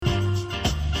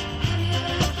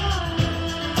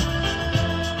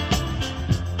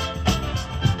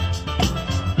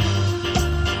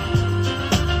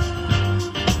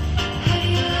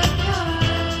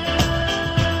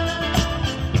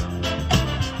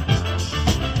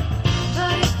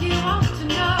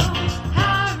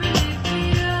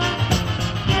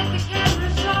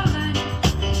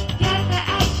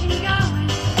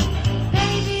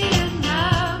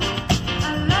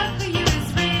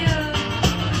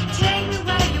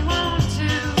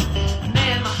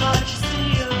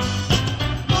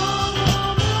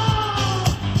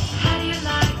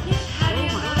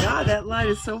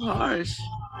is so harsh.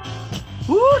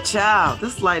 Woo, child,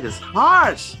 this light is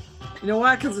harsh. You know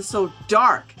why? Because it's so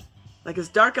dark. Like it's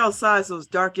dark outside, so it's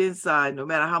dark inside, no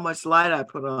matter how much light I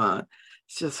put on.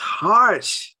 It's just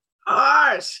harsh,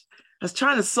 harsh. I was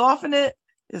trying to soften it.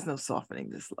 There's no softening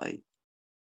this light.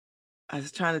 I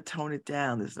was trying to tone it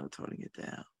down. There's no toning it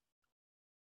down.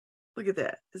 Look at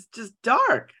that. It's just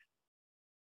dark.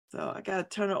 So I got to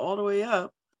turn it all the way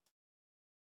up.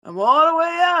 I'm all the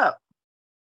way up.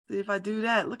 See if I do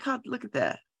that. Look at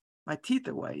that. My teeth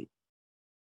are white.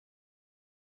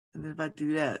 And then if I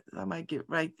do that, I might get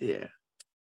right there.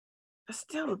 It's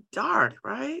still dark,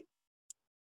 right?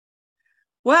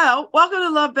 Well, welcome to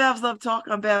LoveBabz LoveTalk.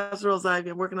 I'm Babz Rawls-Ivy.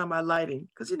 I'm working on my lighting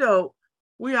because,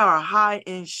 we are a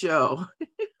high-end show.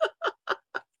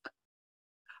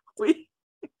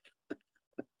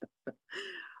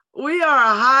 We are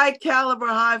a high-caliber,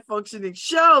 high-functioning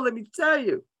show, let me tell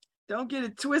you. Don't get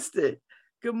it twisted.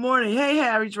 Good morning. Hey,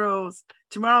 Harry Rose.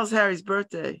 Tomorrow's Harry's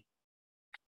birthday.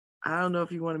 I don't know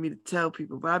if you wanted me to tell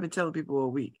people, but I've been telling people all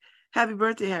week. Happy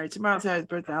birthday, Harry. Tomorrow's Harry's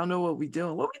birthday. I don't know what we're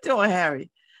doing. What we doing, Harry?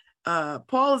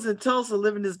 Paul is in Tulsa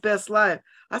living his best life.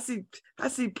 I see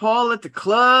Paul at the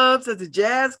clubs, at the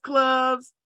jazz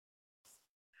clubs.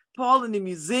 Paul in the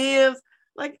museums.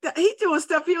 Like he's doing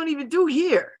stuff he don't even do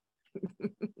here.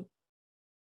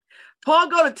 Paul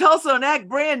go to Tulsa and act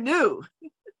brand new.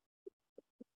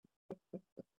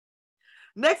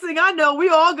 Next thing I know, we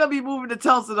all gonna be moving to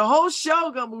Tulsa. The whole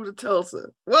show gonna move to Tulsa.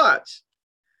 Watch.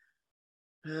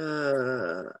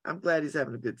 I'm glad he's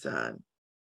having a good time.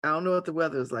 I don't know what the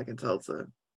weather is like in Tulsa,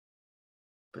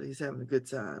 but he's having a good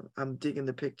time. I'm digging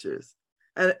the pictures.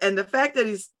 And the fact that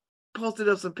he's posted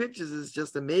up some pictures is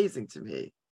just amazing to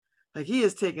me. Like he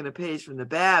is taking a page from the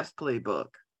Babz playbook.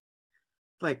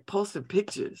 Like posting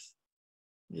pictures,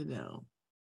 He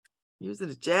was at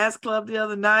a jazz club the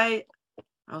other night.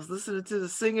 I was listening to the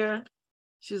singer.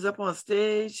 She was up on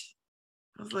stage.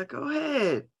 I was like, go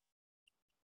ahead.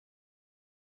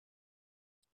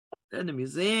 In the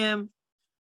museum,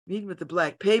 meeting with the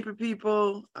Black Paper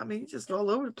people. I mean, just all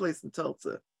over the place in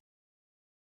Tulsa.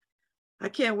 I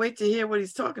can't wait to hear what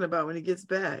he's talking about when he gets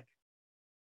back.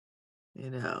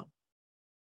 Anyway.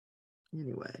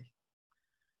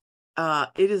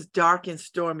 It is dark and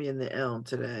stormy in the Elm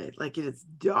today. Like it is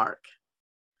dark.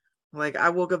 Like I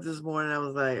woke up this morning, I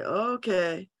was like,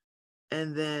 okay.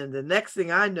 And then the next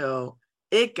thing I know,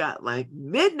 it got like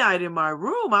midnight in my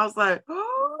room. I was like,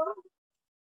 oh,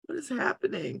 what is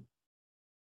happening?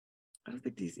 I don't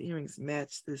think these earrings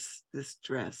match this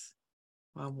dress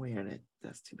while I'm wearing it.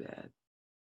 That's too bad.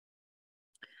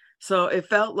 So it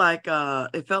felt like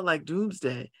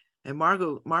doomsday. And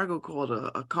Margot called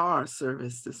a car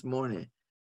service this morning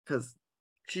because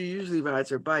she usually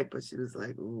rides her bike, but she was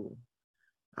like, ooh,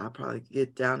 I'll probably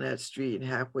get down that street and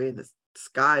halfway the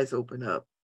skies open up.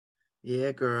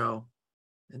 Yeah, girl.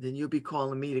 And then you'll be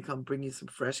calling me to come bring you some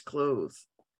fresh clothes.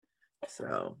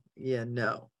 So yeah,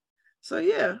 no. So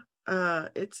yeah,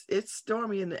 it's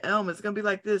stormy in the Elm. It's gonna be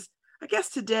like this. I guess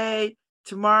today,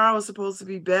 tomorrow is supposed to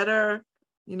be better.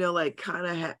 Like kind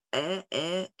of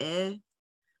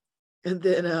And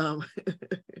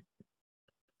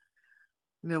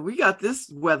then we got this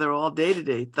weather all day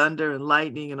today, thunder and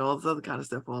lightning and all this other kind of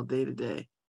stuff all day today.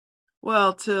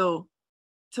 Well, till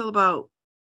about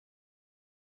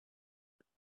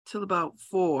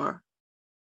 4.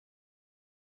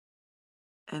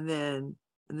 And then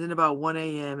about 1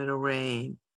 a.m. it'll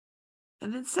rain.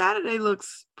 And then Saturday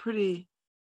looks pretty.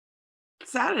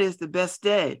 Saturday is the best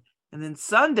day. And then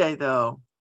Sunday, though,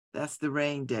 that's the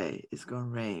rain day. It's going to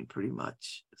rain pretty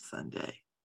much Sunday.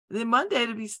 And then Monday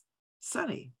it'll be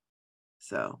sunny.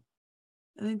 So,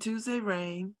 and then Tuesday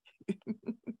rain.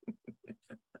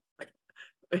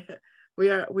 we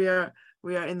are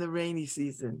in the rainy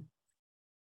season.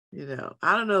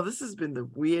 I don't know. This has been the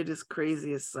weirdest,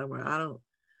 craziest summer. I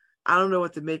don't know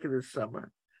what to make of this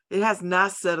summer. It has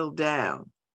not settled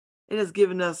down. It has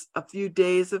given us a few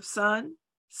days of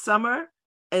summer,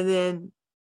 and then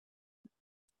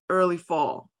early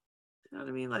fall. You know what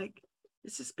I mean? Like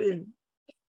it's just been,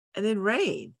 and then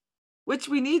rain, which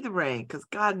we need the rain because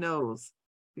God knows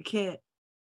we can't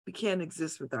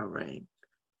exist without rain.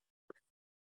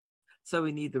 So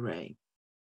we need the rain.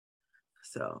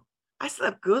 So I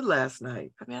slept good last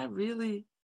night. I mean,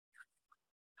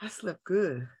 I slept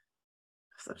good.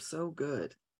 I slept so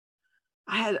good.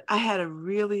 I had a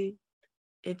really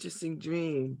interesting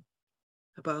dream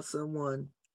about someone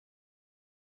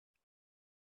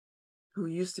who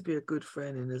used to be a good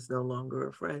friend and is no longer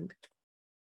a friend.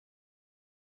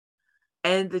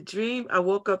 And the dream, I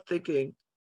woke up thinking,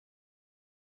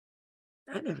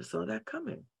 I never saw that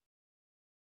coming.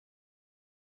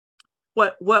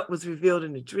 what was revealed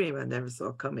in the dream, I never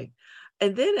saw coming.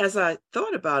 And then as I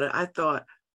thought about it, I thought,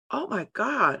 oh my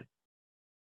God,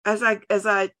 as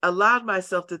I allowed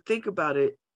myself to think about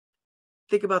it,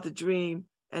 think about the dream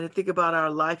and to think about our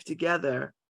life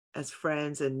together as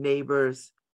friends and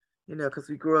neighbors, because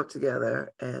we grew up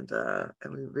together and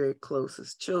we were very close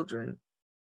as children.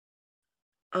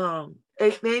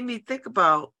 It made me think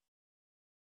about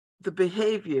the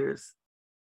behaviors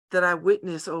that I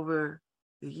witnessed over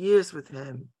the years with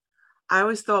him. I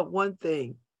always thought one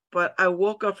thing, but I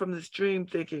woke up from this dream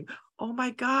thinking, oh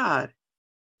my God,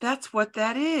 that's what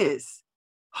that is.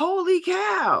 Holy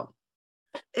cow.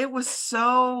 It was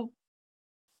so.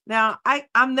 Now,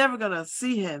 I'm never going to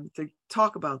see him to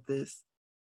talk about this.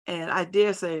 And I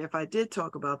dare say if I did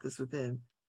talk about this with him,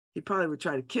 he probably would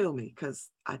try to kill me because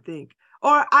I think,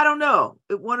 or I don't know,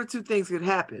 one or two things could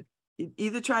happen. He'd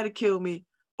either try to kill me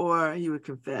or he would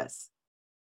confess.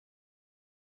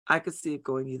 I could see it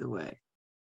going either way.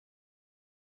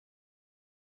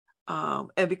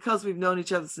 And because we've known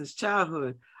each other since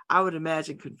childhood, I would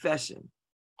imagine confession.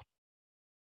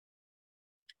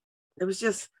 It was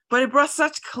just, but it brought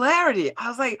such clarity. I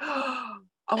was like,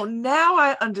 oh, now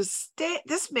I understand.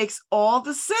 This makes all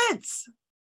the sense.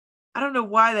 I don't know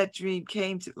why that dream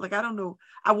came to, I don't know.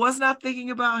 I was not thinking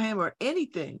about him or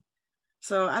anything.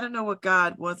 So I don't know what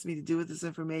God wants me to do with this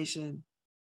information.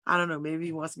 I don't know. Maybe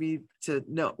he wants me to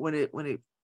know when it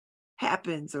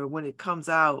happens or when it comes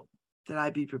out that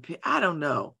I be prepared. I don't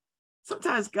know.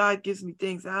 Sometimes God gives me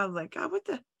things. And I'm like, God, what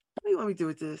do you want me to do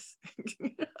with this?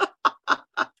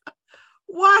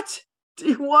 What do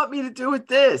you want me to do with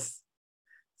this?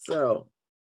 So,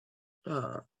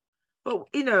 but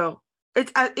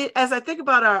as I think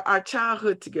about our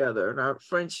childhood together and our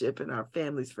friendship and our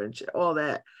family's friendship, all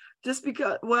that, just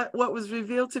because what was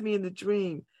revealed to me in the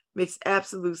dream makes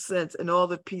absolute sense and all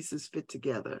the pieces fit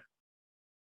together.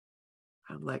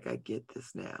 I'm like, I get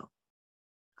this now.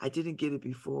 I didn't get it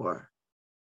before,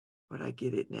 but I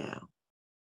get it now.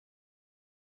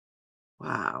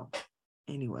 Wow.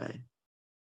 Anyway.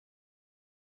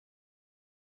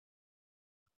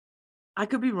 I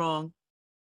could be wrong.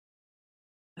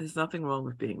 There's nothing wrong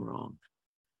with being wrong.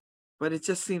 But it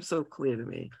just seems so clear to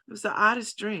me. It was the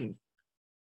oddest dream.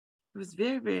 It was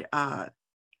very, very odd.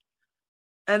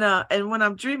 And when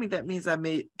I'm dreaming, that means I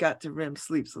got to REM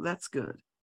sleep. So that's good.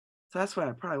 So that's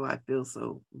probably why I feel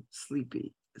so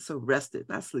sleepy, so rested,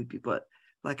 not sleepy, but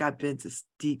like I've been to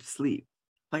deep sleep.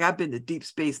 Like I've been to Deep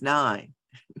Space Nine.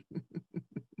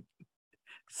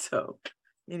 So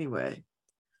anyway.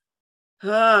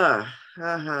 What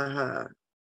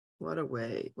a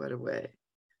way.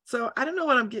 So I don't know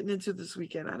what I'm getting into this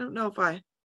weekend. I don't know if I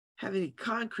have any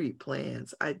concrete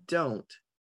plans. I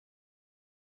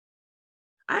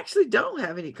actually don't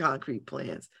have any concrete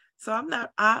plans. So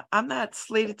I'm not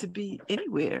slated to be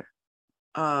anywhere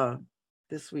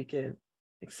this weekend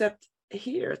except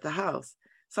here at the house.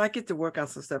 So I get to work on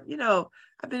some stuff.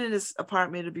 I've been in this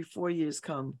apartment. It'll be 4 years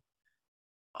come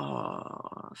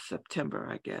September,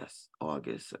 I guess.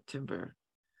 August, September.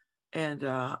 And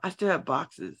I still have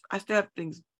boxes. I still have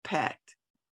things packed.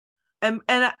 And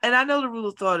I know the rule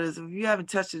of thought is if you haven't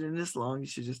touched it in this long, you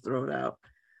should just throw it out.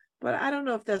 But I don't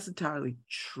know if that's entirely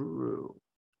true.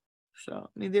 So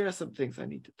I mean, there are some things I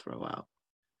need to throw out.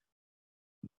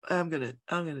 I'm gonna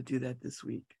do that this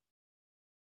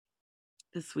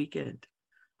weekend.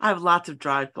 I have lots of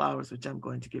dried flowers which I'm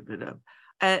going to get rid of,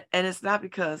 and it's not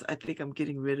because I think I'm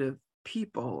getting rid of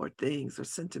people or things or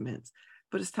sentiments,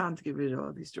 but it's time to get rid of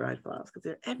all these dried flowers because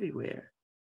they're everywhere.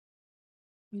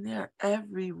 I mean, they're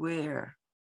everywhere.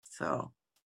 So,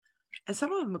 and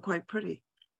some of them are quite pretty.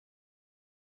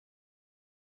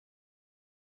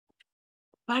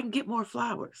 But I can get more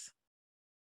flowers.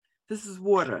 This is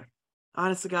water.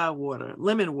 Honest to God water.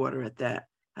 Lemon water at that.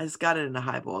 I just got it in a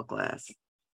highball glass.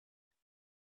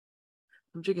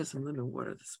 I'm drinking some lemon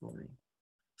water this morning.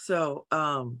 So,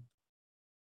 let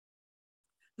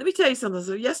me tell you something.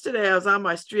 So yesterday I was on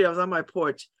my street. I was on my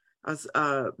porch. I was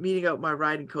meeting up with my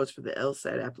writing coach for the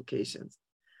LSAT applications.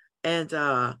 And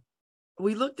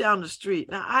we looked down the street.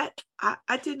 Now,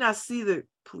 I did not see the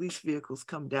police vehicles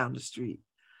come down the street.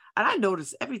 And I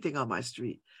noticed everything on my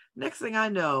street. Next thing I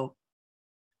know,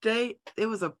 it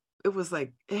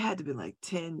had to be like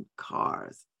 10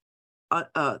 cars,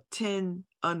 10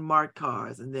 unmarked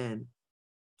cars, and then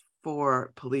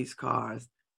 4 police cars,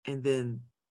 and then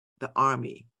the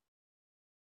army.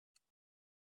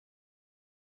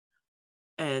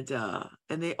 And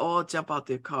they all jump out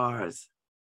their cars,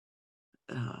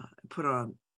 put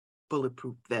on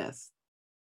bulletproof vests,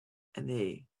 and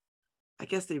I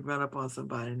guess they run up on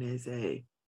somebody and they say,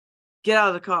 "Get out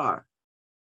of the car."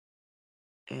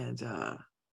 And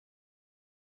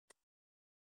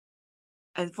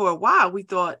for a while, we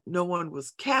thought no one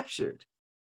was captured.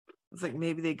 It's like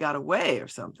maybe they got away or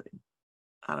something.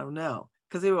 I don't know,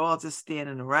 because they were all just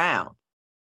standing around.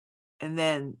 And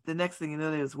then the next thing you know,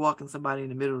 they was walking somebody in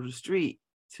the middle of the street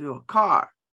to a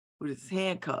car with his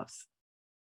handcuffs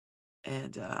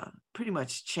and pretty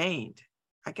much chained.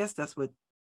 I guess that's what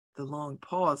the long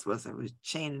pause was. I was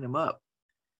chaining him up.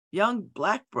 Young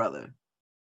black brother.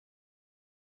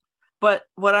 But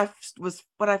what I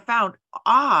found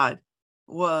odd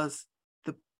was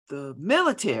the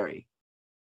military.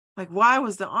 Like, why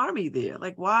was the army there?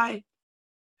 Like, why?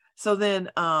 So then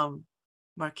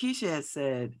Markeisha had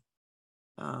said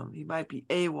he might be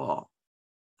AWOL. I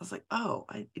was like, oh,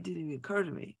 it didn't even occur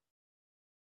to me.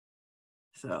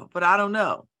 So, but I don't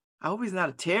know. I hope he's not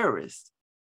a terrorist.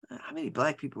 How many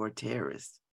black people are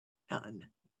terrorists? None.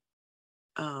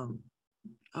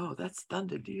 Oh, that's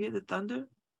thunder. Do you hear the thunder?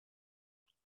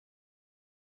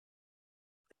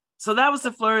 So that was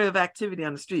the flurry of activity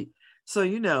on the street. So,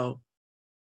 you know,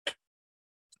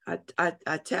 I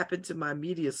tap into my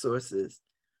media sources.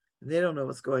 And they don't know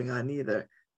what's going on either.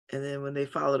 And then when they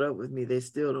followed up with me, they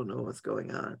still don't know what's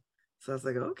going on. So I was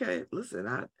like, okay, listen,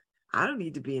 I don't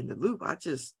need to be in the loop. I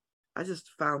just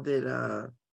found it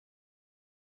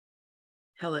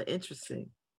hella interesting,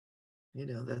 you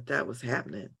know, that was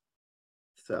happening.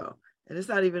 So, and it's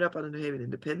not even up on the New Haven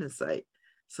Independent site.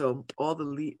 So all the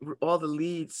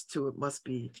leads to it must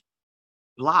be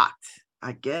blocked,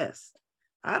 I guess.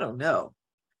 I don't know.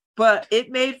 But it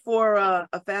made for a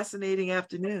fascinating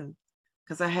afternoon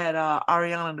because I had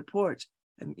Ariana on the porch,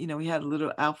 and you know, we had a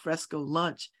little alfresco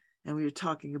lunch, and we were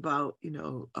talking about, you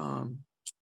know,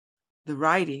 the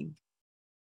writing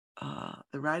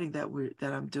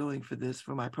that I'm doing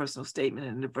for my personal statement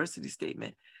and diversity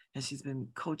statement, and she's been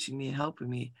coaching me and helping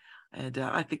me, and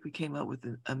I think we came up with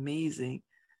an amazing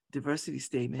diversity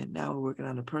statement. Now we're working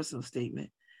on a personal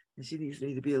statement, and she needs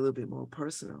me to be a little bit more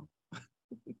personal.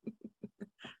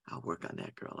 I'll work on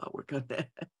that, girl. I'll work on that.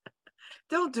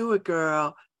 Don't do it,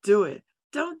 girl. Do it.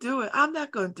 Don't do it. I'm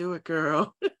not going to do it,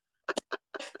 girl.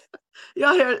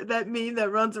 Y'all hear that meme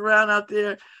that runs around out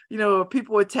there? You know,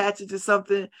 people attach it to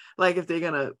something, like if they're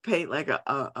going to paint like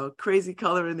a crazy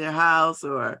color in their house,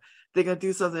 or they're going to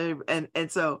do something. And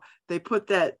so they put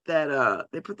that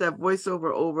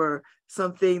voiceover over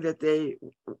something that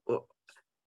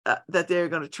they're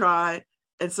going to try.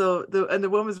 And so the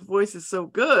woman's voice is so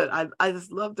good. I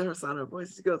just love her sound of her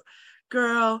voice. She goes,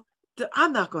 girl,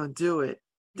 I'm not going to do it.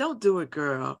 Don't do it,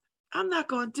 girl. I'm not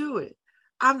going to do it.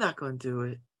 I'm not going to do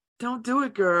it. Don't do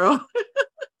it, girl.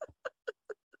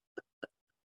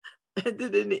 And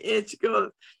then in the end, she goes,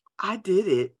 I did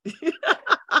it.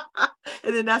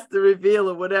 And then that's the reveal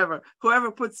or whatever.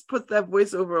 Whoever puts that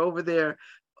voiceover over their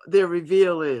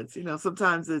reveal is, you know,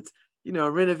 sometimes it's, you know,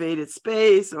 a renovated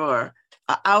space or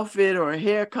an outfit or a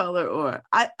hair color, or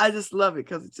I just love it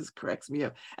because it just cracks me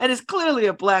up. And it's clearly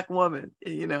a black woman,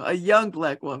 you know, a young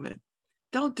black woman.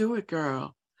 Don't do it,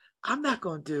 girl. I'm not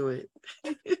going to do it.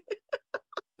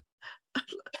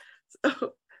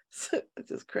 So it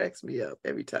just cracks me up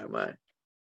every time I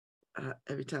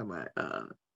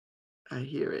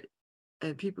hear it.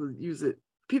 And people use it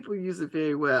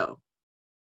very well.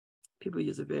 People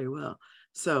use it very well.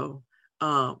 So,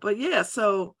 but yeah,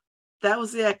 so that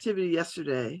was the activity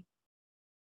yesterday.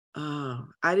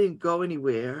 I didn't go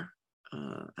anywhere.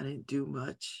 I didn't do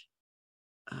much.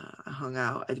 I hung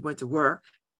out. I went to work.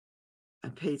 I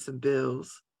paid some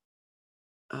bills.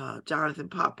 Jonathan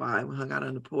popped by. We hung out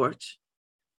on the porch.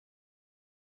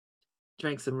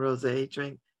 Drank some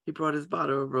rosé. He brought his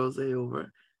bottle of rosé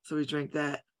over. So we drank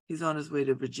that. He's on his way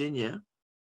to Virginia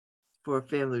for a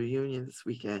family reunion this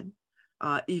weekend.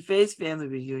 Ife's family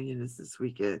reunion is this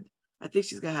weekend. I think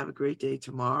she's going to have a great day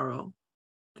tomorrow.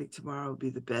 I think tomorrow will be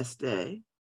the best day.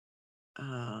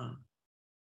 And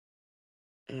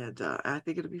I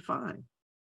think it'll be fine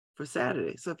for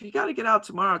Saturday. So if you got to get out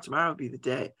tomorrow will be the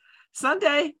day.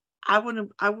 Sunday, I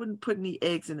wouldn't put any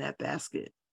eggs in that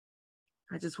basket.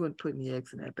 I just wouldn't put any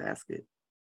eggs in that basket.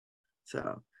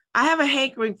 So I have a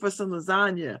hankering for some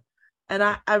lasagna, and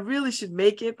I really should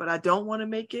make it, but I don't want to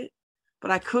make it.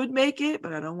 But I could make it,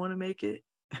 but I don't want to make it.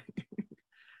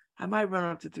 I might run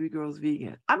up to Three Girls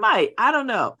Vegan. I might. I don't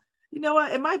know. You know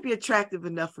what? It might be attractive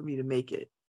enough for me to make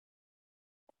it.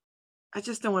 I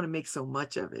just don't want to make so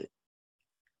much of it.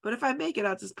 But if I make it,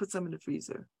 I'll just put some in the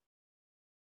freezer.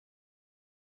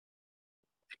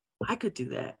 I could do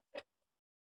that.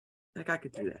 Like, I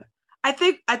could do that. I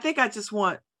think I just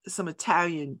want some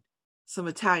Italian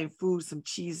food, some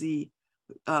cheesy,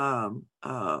 some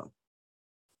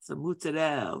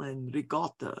mozzarella and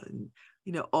ricotta and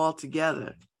all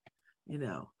together, and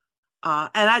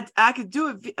I could do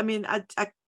it. I mean, I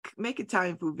make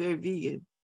Italian food very vegan,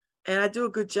 and I do a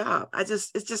good job. It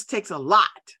just takes a lot.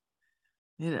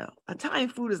 Italian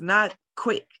food is not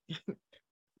quick.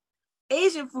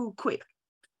 Asian food, quick.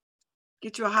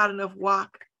 Get you a hot enough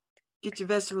wok, get your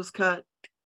vegetables cut,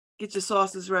 get your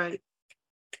sauces right.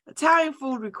 Italian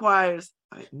food requires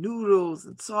like noodles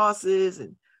and sauces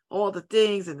and all the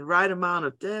things and the right amount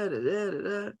of da da da da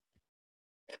da.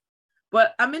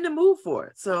 But I'm in the mood for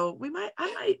it, so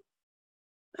that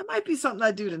might be something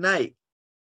I do tonight.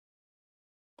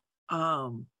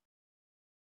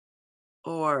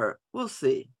 Or we'll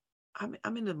see.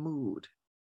 I'm in the mood.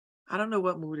 I don't know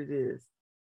what mood it is.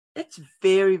 It's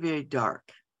very, very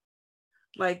dark.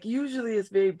 Like usually it's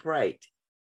very bright.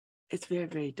 It's very,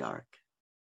 very dark.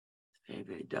 It's very,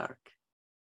 very dark.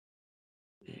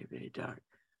 Very, very dark.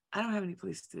 I don't have any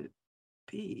place to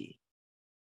be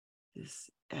this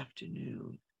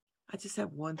afternoon. I just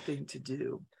have one thing to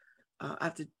do. I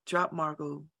have to drop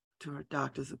Margot to her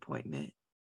doctor's appointment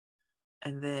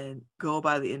and then go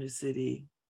by the inner city,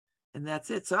 and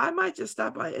that's it. So I might just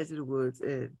stop by Edge of the Woods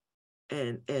and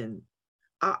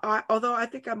although I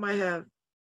think I might have,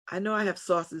 I know I have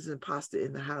sauces and pasta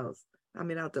in the house. I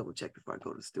mean, I'll double check before I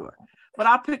go to the store, but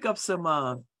I'll pick up some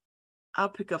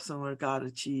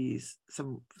ricotta cheese,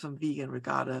 some vegan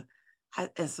ricotta,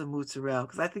 and some mozzarella,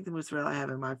 because I think the mozzarella I have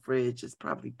in my fridge is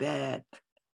probably bad.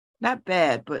 Not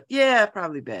bad, but yeah,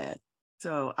 probably bad.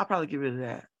 So I'll probably get rid of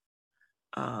that.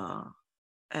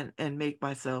 And make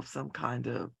myself some kind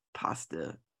of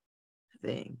pasta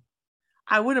thing.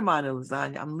 I wouldn't mind a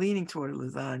lasagna. I'm leaning toward a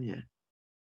lasagna.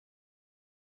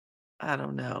 I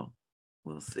don't know.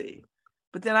 We'll see.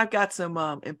 But then I've got some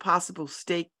Impossible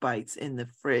steak bites in the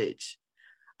fridge,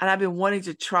 and I've been wanting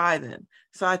to try them.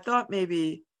 So I thought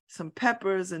maybe some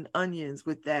peppers and onions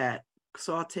with that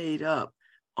sauteed up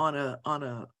on a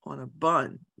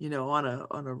bun,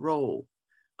 on a roll,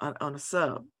 on a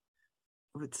sub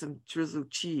with some drizzled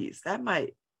cheese. That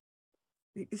might,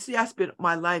 you see, I spent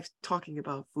my life talking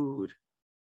about food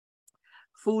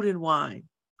and wine.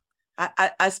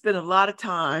 I spent a lot of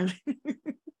time.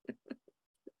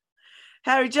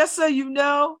 Harry, just so you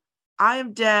know, I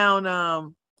am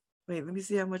down. Wait, let me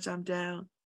see how much I'm down.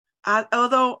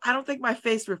 Although I don't think my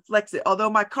face reflects it. Although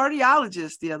my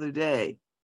cardiologist the other day,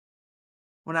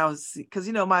 when I was, because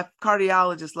my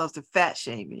cardiologist loves to fat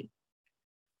shame me.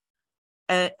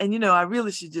 And I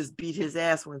really should just beat his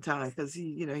ass one time, because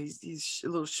he's a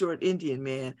little short Indian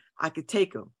man. I could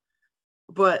take him,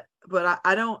 but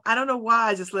I don't know why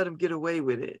I just let him get away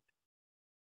with it.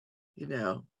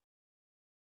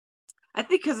 I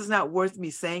think because it's not worth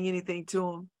me saying anything to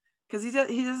him, because he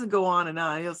doesn't go on and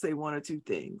on. He'll say one or two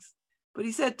things, but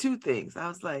he said two things. I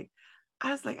was like,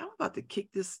 I'm about to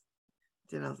kick this.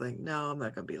 Then I was like, no, I'm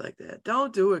not gonna be like that.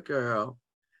 Don't do it, girl.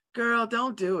 Girl,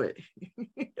 don't do it.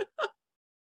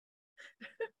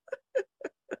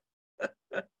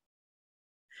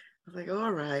 I was like,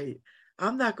 all right,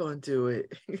 I'm not going to do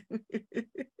it.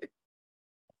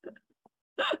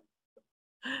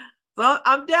 So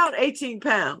I'm down 18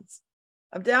 pounds.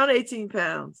 I'm down 18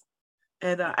 pounds.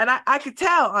 And I could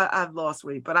tell I've lost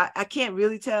weight, but I can't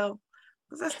really tell,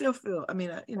 because I still feel,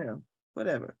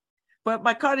 whatever. But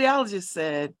my cardiologist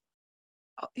said,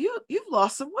 you've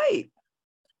lost some weight.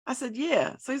 I said,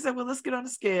 yeah. So he said, well, let's get on the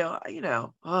scale,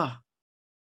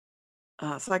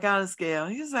 so I got on the scale.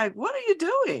 He was like, what are you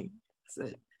doing?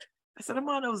 I said, I'm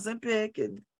on Ozempic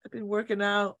and I've been working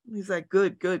out. He's like,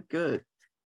 good.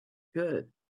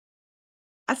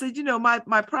 I said,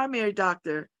 my primary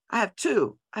doctor, I have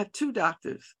two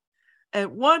doctors,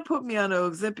 and one put me on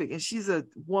Ozempic, and she's a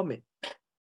woman.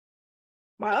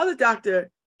 My other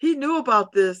doctor, he knew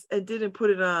about this and didn't put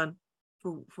it on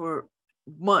for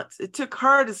months. It took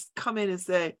her to come in and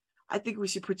say, I think we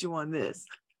should put you on this.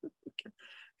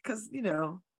 Because,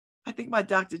 I think my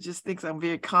doctor just thinks I'm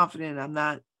very confident. I'm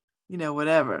not,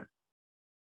 whatever.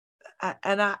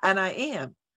 And I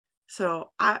am.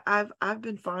 So I've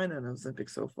been fine on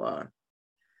Ozempic so far.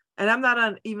 And I'm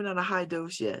not even on a high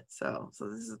dose yet. So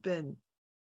this has been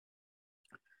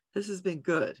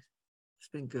good. It's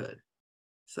been good.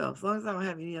 So as long as I don't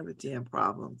have any other damn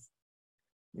problems,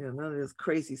 none of those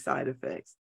crazy side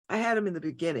effects. I had them in the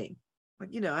beginning. Like,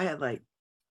 I had what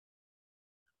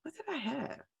did I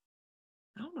have?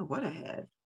 I don't know what I had.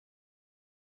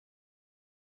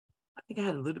 I think I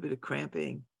had a little bit of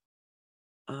cramping.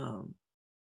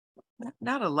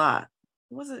 Not a lot.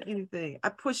 It wasn't anything. I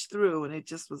pushed through and it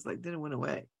just was didn't went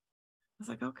away. I was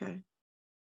like, okay.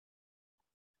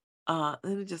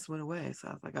 Then it just went away. So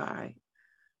I was like, all right.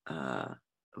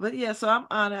 But yeah, so I'm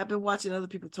on it. I've been watching other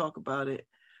people talk about it.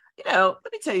 Let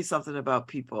me tell you something about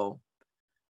people.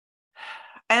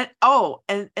 And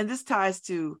this ties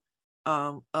to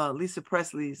Lisa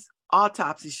Presley's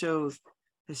autopsy shows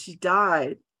that she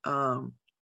died from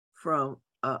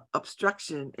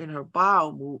obstruction in her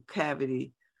bowel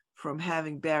cavity from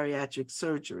having bariatric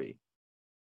surgery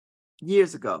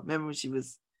years ago. Remember when she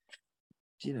was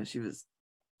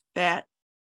fat,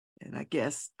 and I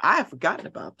guess I have forgotten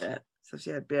about that. So she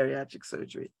had bariatric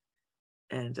surgery,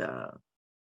 and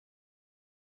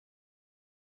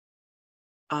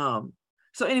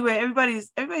so anyway, everybody's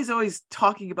always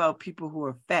talking about people who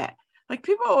are fat. Like,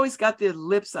 people always got their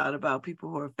lips out about people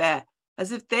who are fat,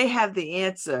 as if they have the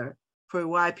answer for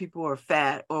why people are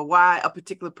fat or why a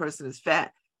particular person is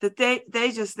fat. That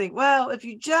they just think, well, if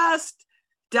you just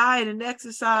diet and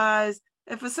exercise,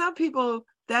 and for some people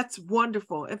that's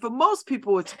wonderful, and for most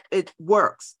people it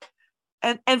works,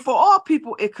 and for all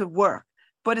people it could work,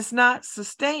 but it's not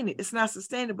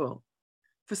sustainable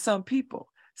for some people.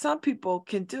 Some people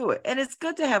can do it. And it's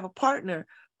good to have a partner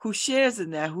who shares in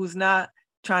that, who's not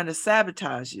trying to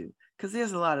sabotage you, because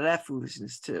there's a lot of that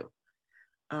foolishness too.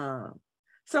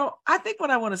 So I think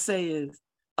what I want to say is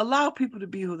allow people to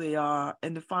be who they are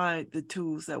and to find the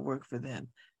tools that work for them.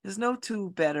 There's no tool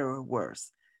better or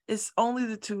worse. It's only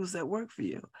the tools that work for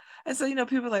you. And so,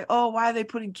 people are like, oh, why are they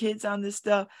putting kids on this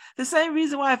stuff? The same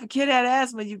reason why if a kid had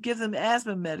asthma, you give them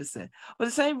asthma medicine. Or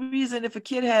the same reason if a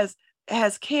kid has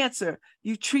cancer,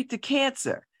 you treat the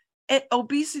cancer. And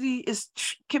obesity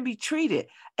can be treated.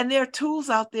 And there are tools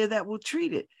out there that will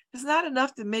treat it. It's not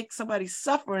enough to make somebody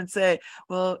suffer and say,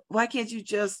 well, why can't you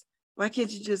just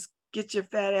get your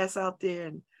fat ass out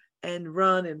there and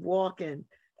run and walk and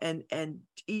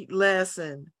eat less?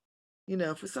 And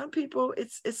for some people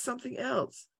it's something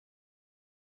else.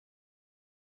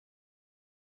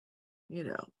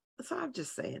 So I'm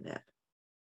just saying that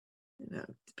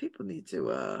people need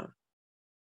to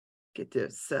get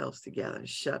themselves together and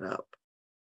shut up.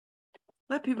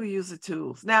 Let people use the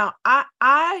tools. Now,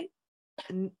 my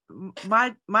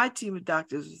team of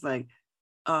doctors was like,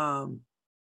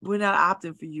 we're not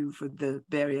opting for you for the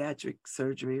bariatric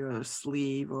surgery or a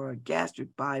sleeve or a gastric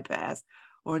bypass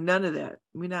or none of that.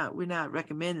 We're not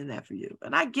recommending that for you.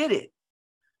 And I get it.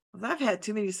 I've had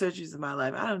too many surgeries in my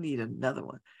life. I don't need another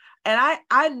one. And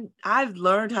I've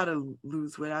learned how to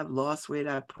lose weight. I've lost weight.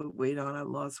 I've put weight on. I've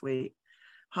lost weight.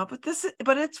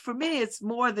 But it's, for me, it's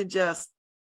more than just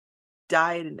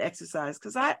diet and exercise,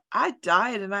 because I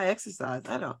diet and I exercise.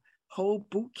 I had a whole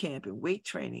boot camp and weight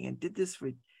training and did this for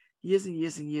years and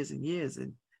years and years and years,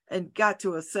 and got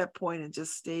to a set point and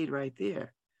just stayed right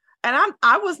there. And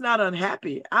I was not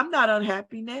unhappy. I'm not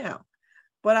unhappy now.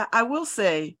 But I will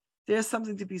say there's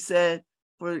something to be said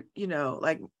for,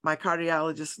 like my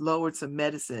cardiologist lowered some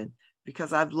medicine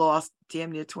because I've lost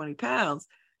damn near 20 pounds.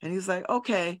 And he's like,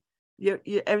 okay,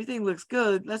 everything looks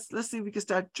good. Let's see if we can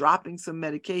start dropping some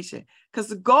medication. Because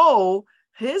the goal,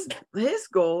 his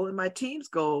goal and my team's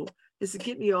goal is to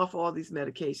get me off all these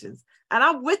medications. And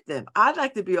I'm with them. I'd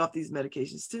like to be off these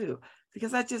medications too,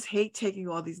 because I just hate taking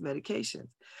all these medications.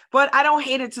 But I don't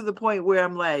hate it to the point where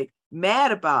I'm like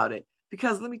mad about it,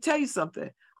 because let me tell you something.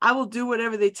 I will do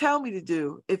whatever they tell me to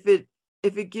do if it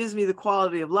gives me the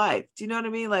quality of life. Do you know what I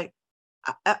mean? Like,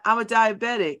 I'm a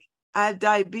diabetic. I have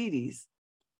diabetes.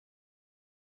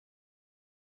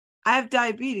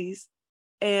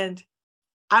 And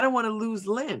I don't want to lose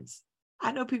limbs.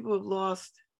 I know people have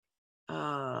lost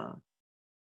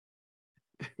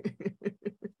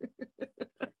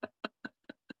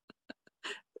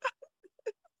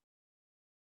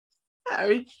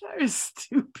Harry's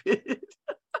stupid.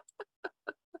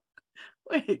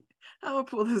 Wait, I'm gonna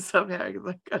pull this up, Harry, because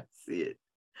I gotta see it.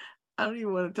 I don't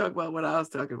even want to talk about what I was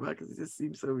talking about because it just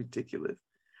seems so ridiculous.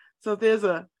 So there's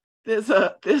a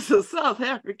South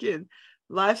African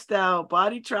lifestyle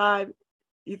body tribe,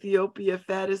 Ethiopia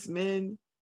fattest men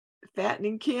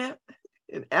fattening camp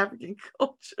in African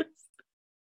cultures.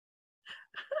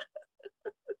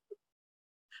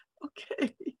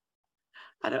 Okay,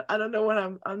 I don't know what I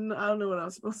don't know what I'm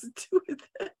supposed to do with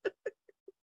that.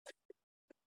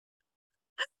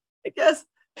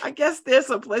 I guess there's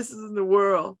some places in the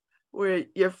world where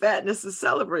your fatness is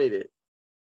celebrated.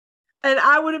 And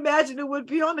I would imagine it would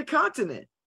be on the continent,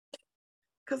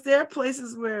 because there are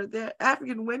places where there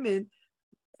African women,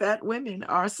 fat women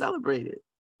are celebrated.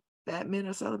 Fat men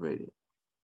are celebrated.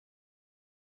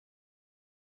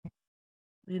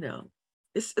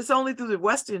 It's only through the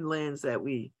Western lens that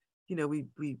we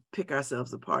pick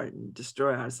ourselves apart and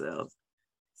destroy ourselves.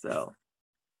 So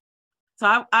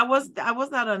I was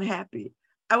not unhappy.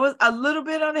 I was a little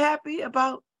bit unhappy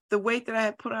about the weight that I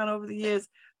had put on over the years,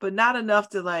 but not enough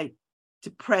to like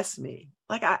depress me.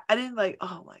 Like I didn't like,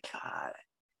 oh my God, I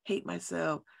hate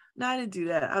myself. No, I didn't do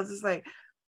that. I was just like,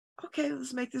 okay,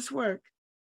 let's make this work.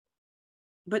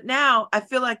 But now I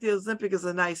feel like the Ozempic is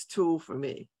a nice tool for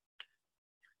me.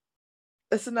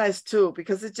 It's a nice tool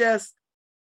because it just,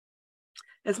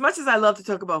 as much as I love to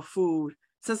talk about food,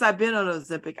 since I've been on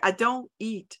Ozempic, I don't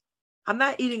eat. I'm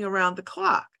not eating around the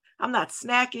clock. I'm not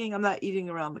snacking. I'm not eating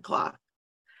around the clock.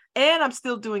 And I'm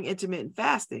still doing intermittent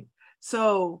fasting.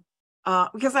 So,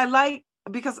 because the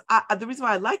reason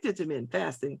why I liked intermittent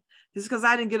fasting is because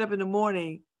I didn't get up in the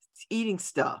morning eating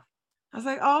stuff. I was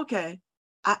like, oh, okay.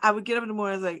 I would get up in the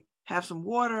morning, I was like, have some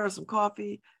water or some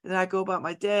coffee, and then I go about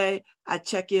my day. I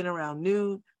check in around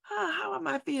noon. How am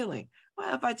I feeling?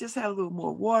 Well, if I just have a little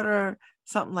more water,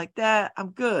 something like that, I'm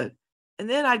good. And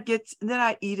then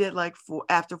I eat it like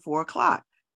after 4 o'clock.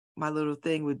 My little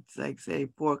thing would like say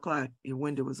 4 o'clock, your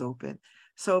window was open.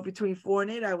 So between 4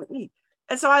 and 8, I would eat.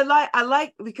 And so I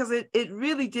like because it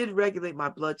really did regulate my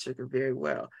blood sugar very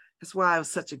well. That's why I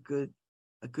was such a good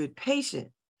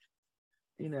patient.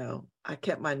 You know, I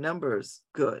kept my numbers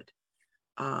good.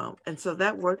 And so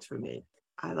that worked for me.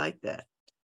 I like that.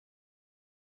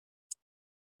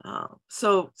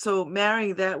 So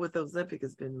marrying that with Ozempic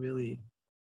has been really,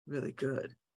 really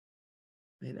good,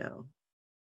 you know.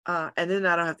 And then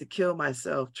I don't have to kill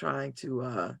myself trying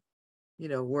to,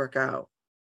 work out.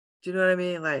 Do you know what I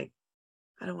mean? Like,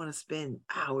 I don't want to spend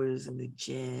hours in the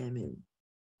gym and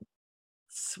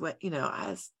sweat.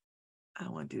 I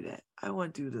don't want to do that. I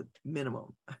want to do the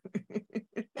minimum. I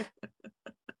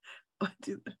want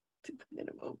to do the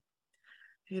minimum,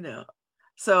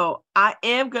 So I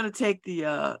am going to take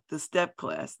the step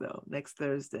class though next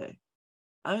Thursday.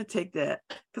 I'm going to take that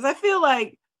because I feel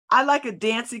like I like a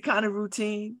dancey kind of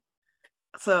routine.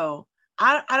 So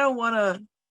I don't want to,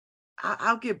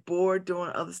 I'll get bored doing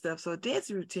other stuff. So a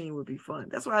dancing routine would be fun.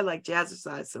 That's why I like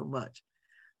jazzercise so much,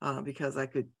 because I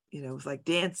could, it's like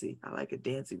dancing. I like a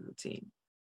dancing routine,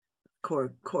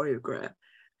 choreograph.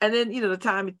 And then, the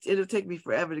time, it'll take me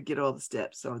forever to get all the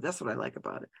steps. So that's what I like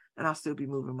about it. And I'll still be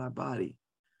moving my body,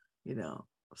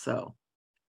 So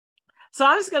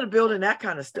I'm just going to build in that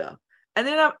kind of stuff. And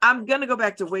then I'm going to go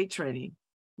back to weight training,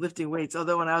 lifting weights.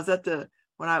 Although when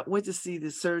I went to see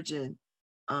the surgeon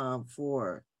to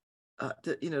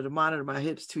monitor my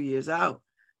hips 2 years out,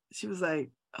 she was like,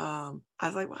 I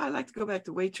was like, well, I'd like to go back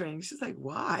to weight training. She's like,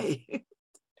 why?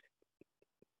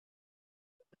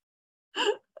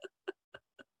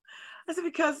 I said,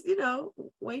 because,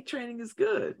 weight training is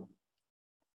good.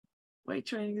 Weight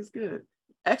training is good.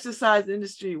 Exercise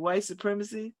industry, white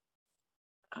supremacy.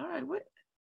 All right, what?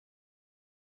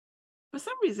 For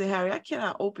some reason, Harry, I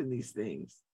cannot open these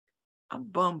things. I'm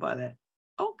bummed by that.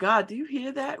 Oh, God, do you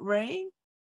hear that rain?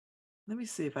 Let me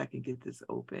see if I can get this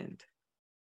opened.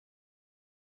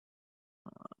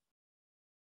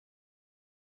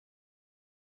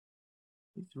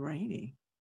 It's raining.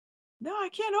 No, I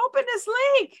can't open this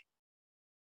link.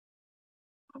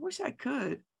 I wish I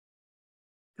could.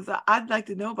 Because I'd like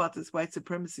to know about this white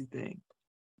supremacy thing.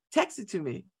 Text it to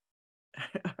me.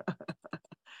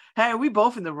 Hey, we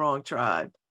both in the wrong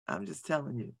tribe. I'm just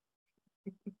telling you.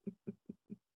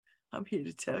 I'm here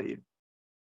to tell you.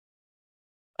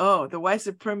 Oh, the white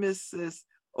supremacist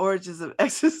origins of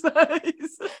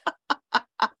exercise.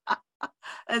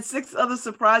 And 6 other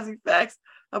surprising facts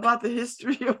about the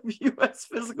history of U.S.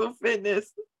 physical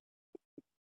fitness.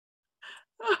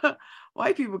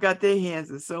 White people got their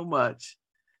hands in so much.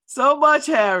 So much,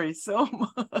 Harry, so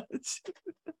much.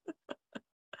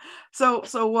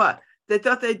 So what? They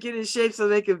thought they'd get in shape so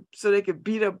they could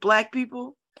beat up black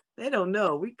people? They don't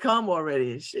know. We come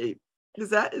already in shape.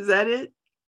 Is that it?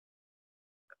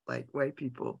 Like white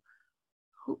people.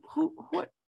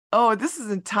 What? Oh, this is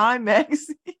in Time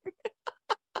magazine.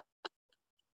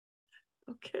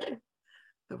 Okay.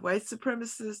 The white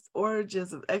supremacist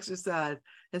origins of exercise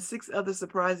and 6 other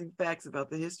surprising facts about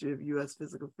the history of U.S.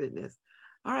 physical fitness.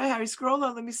 All right, Harry, scroll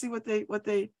on. Let me see what they.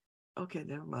 Okay,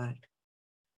 never mind.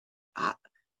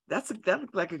 That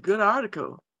looked like a good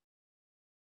article.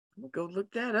 I'm gonna go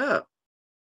look that up.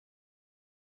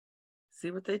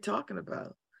 See what they're talking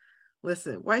about.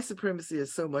 Listen, white supremacy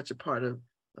is so much a part of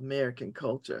American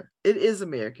culture. It is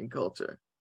American culture.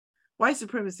 White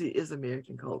supremacy is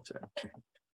American culture.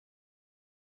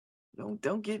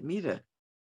 Don't get me to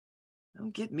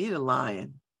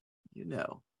lying.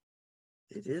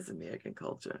 It is American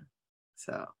culture.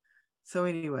 So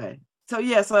anyway,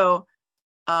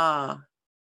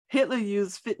 Hitler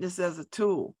used fitness as a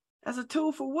tool. As a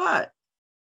tool for what?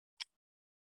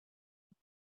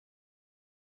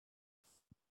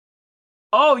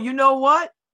 Oh, you know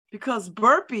what? because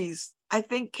burpees, I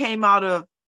think, came out of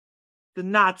the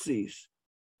Nazis.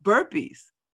 Burpees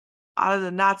out of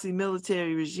the Nazi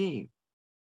military regime.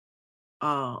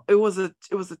 It was a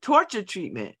torture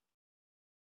treatment.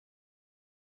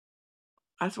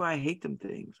 That's why I hate them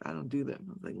things. I don't do them.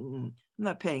 I was like, I'm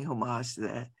not paying homage to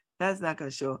that. That's not gonna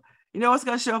show. You know what's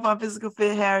gonna show if I'm physical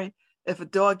fit, Harry? If a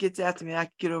dog gets after me, I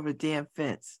can get over a damn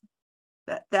fence.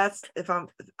 That's if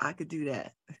I could do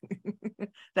that.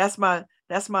 that's my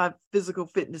physical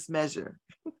fitness measure.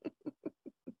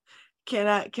 Can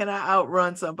I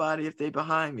outrun somebody if they're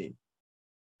behind me?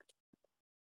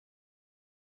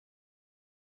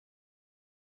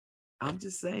 I'm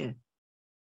just saying.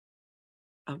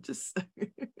 I'm just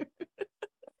saying.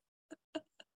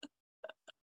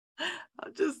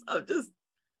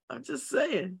 I'm just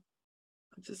saying.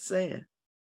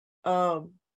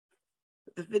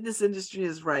 The fitness industry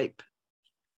is ripe.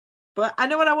 But I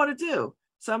know what I want to do.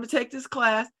 So I'm gonna take this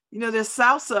class. You know, there's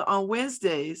salsa on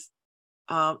Wednesdays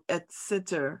at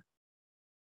Center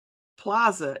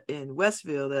Plaza in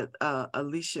Westville that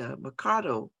Alicia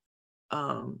Mercado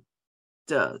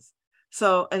does.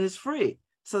 So, and it's free.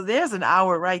 So there's an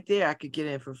hour right there I could get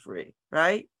in for free,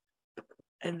 right?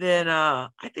 And then I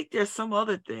think there's some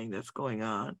other thing that's going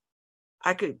on.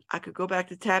 I could go back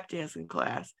to tap dancing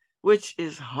class, which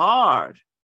is hard.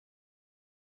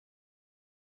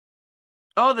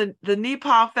 Oh, the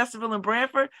Nepal Festival in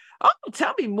Brantford. Oh,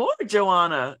 tell me more,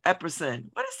 Joanna Epperson.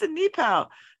 What is the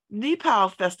Nepal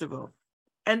Festival?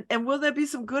 And will there be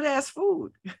some good ass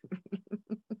food?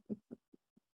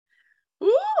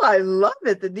 Ooh, I love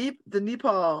it. The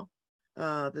Nepal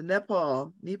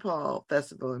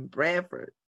Festival in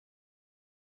Brantford.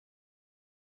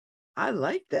 I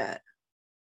like that.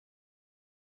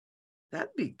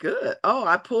 That'd be good. Oh,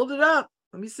 I pulled it up.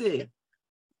 Let me see.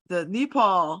 The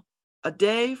Nepal, a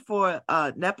day for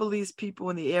Nepalese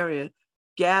people in the area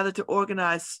gather to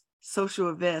organize social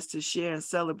events to share and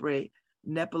celebrate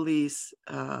Nepalese.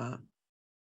 Oh,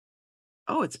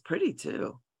 it's pretty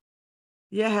too.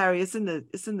 Yeah, Harry, it's in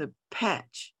the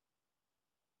patch.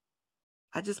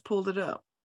 I just pulled it up.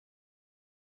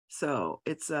 So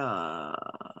it's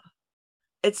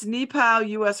Nepal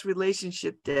U.S.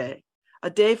 Relationship Day, a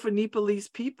day for Nepalese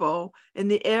people in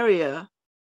the area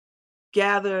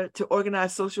gather to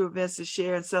organize social events to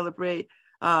share and celebrate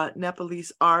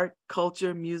Nepalese art,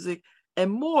 culture, music,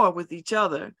 and more with each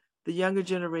other, the younger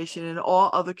generation, and all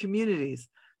other communities.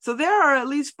 So there are at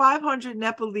least 500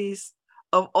 Nepalese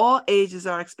of all ages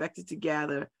are expected to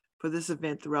gather for this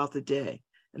event throughout the day.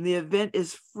 And the event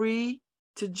is free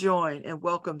to join and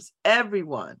welcomes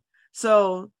everyone.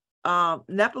 So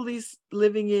Nepalese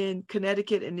living in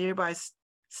Connecticut and nearby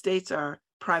states are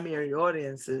primary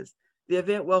audiences. The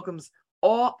event welcomes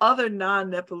all other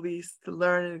non-Nepalese to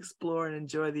learn and explore and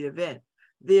enjoy the event.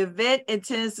 The event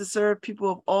intends to serve people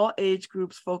of all age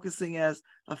groups, focusing as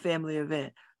a family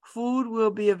event. Food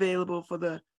will be available for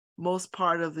the most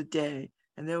part of the day,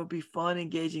 and there will be fun,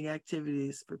 engaging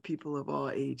activities for people of all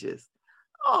ages.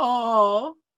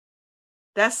 Oh,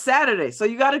 that's Saturday. So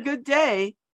you got a good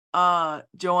day,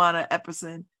 Joanna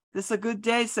Epperson. This is a good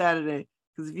day, Saturday,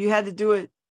 because if you had to do it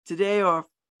today or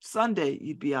Sunday,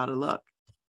 you'd be out of luck.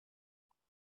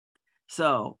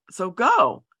 So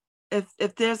go.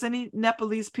 If there's any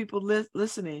Nepalese people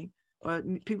listening, or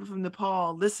people from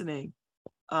Nepal listening,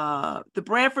 the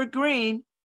Brantford Green,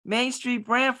 Main Street,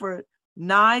 Brantford,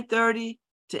 9:30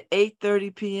 to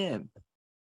 8:30 p.m.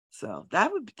 So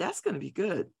that's going to be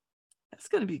good. That's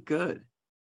going to be good.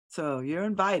 So you're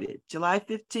invited. July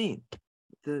 15th,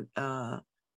 the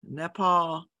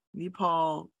Nepal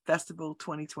Festival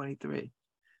 2023.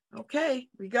 Okay,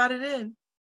 we got it in.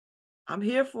 I'm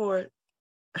here for it.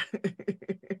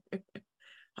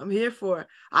 I'm here for it.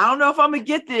 I don't know if I'm gonna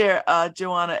get there,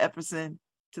 Joanna Epperson,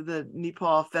 to the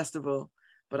Nepal Festival,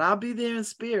 but I'll be there in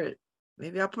spirit.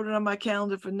 Maybe I'll put it on my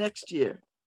calendar for next year.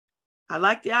 I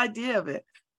like the idea of it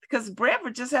because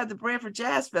Brantford just had the Brantford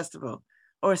Jazz Festival,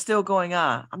 or it's still going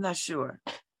on. I'm not sure,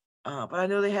 but I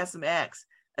know they had some acts.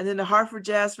 And then the Hartford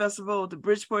Jazz Festival, the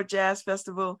Bridgeport Jazz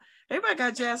Festival. Everybody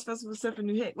got jazz festivals except for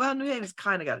New Haven. Well, New Haven's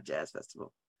kind of got a jazz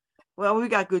festival. Well, we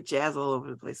got good jazz all over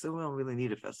the place, so we don't really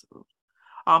need a festival.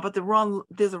 But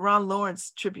there's a Ron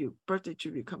Lawrence birthday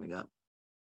tribute coming up.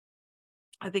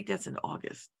 I think that's in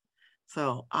August.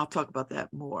 So I'll talk about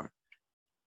that more.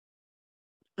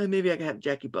 And maybe I can have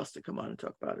Jackie Buster come on and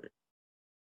talk about it.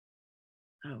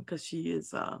 Because she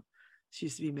used to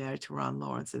be married to Ron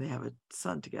Lawrence and they have a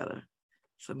son together.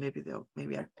 So maybe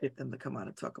I get them to come on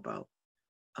and talk about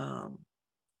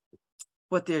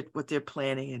what they're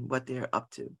planning and what they're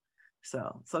up to.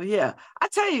 So yeah, I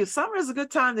tell you, summer is a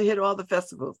good time to hit all the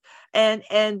festivals, and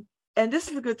this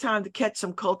is a good time to catch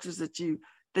some cultures that you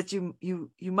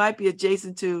might be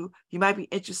adjacent to, you might be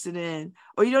interested in,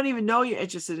 or you don't even know you're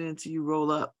interested in until you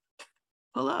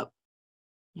pull up.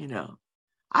 You know,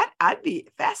 I'd be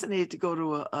fascinated to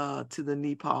go to the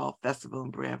Nepal festival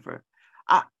in Brantford.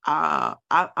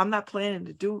 I'm not planning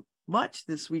to do much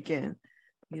this weekend,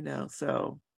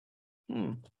 so.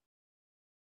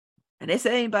 And they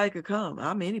said anybody could come.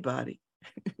 I'm anybody.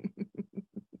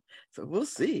 So we'll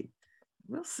see.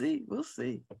 We'll see.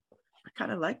 I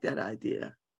kind of like that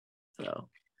idea. So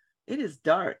it is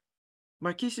dark.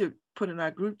 Markeisha put in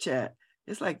our group chat,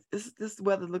 it's like this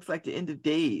weather looks like the end of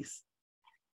days.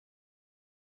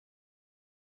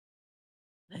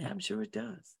 Yeah, I'm sure it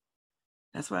does.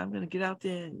 That's why I'm going to get out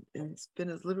there and spend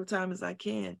as little time as I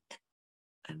can,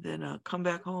 and then come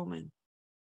back home and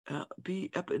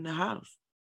be up in the house.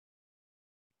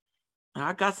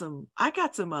 I got some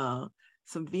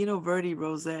Vino Verde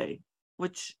Rosé,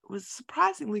 which was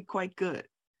surprisingly quite good.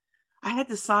 I had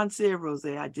the Sancerre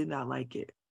Rosé. I did not like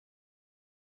it.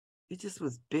 It just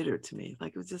was bitter to me.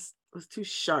 Like it was too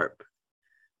sharp.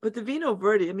 But the Vino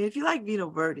Verde, I mean, if you like Vino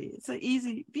Verde,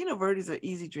 Vino Verdes are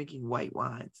easy drinking white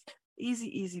wines.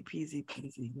 Easy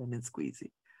peasy lemon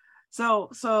squeezy.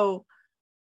 So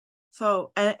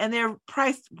and they're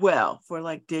priced well for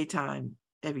like daytime,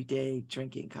 everyday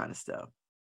drinking kind of stuff.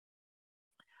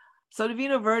 So the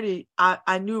Vino Verde,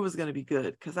 I knew it was going to be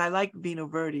good because I like Vino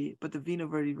Verde, but the Vino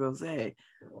Verde Rosé,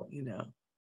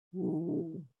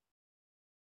 ooh.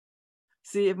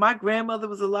 See, if my grandmother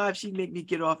was alive, she'd make me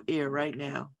get off air right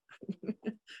now.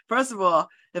 First of all,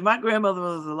 if my grandmother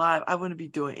was alive, I wouldn't be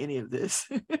doing any of this.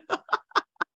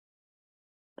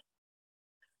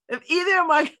 If either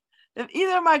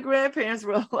of my grandparents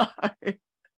were alive,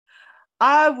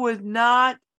 I would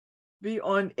not be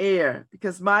on air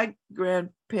because my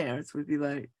grandparents would be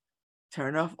like,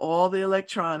 turn off all the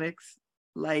electronics,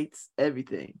 lights,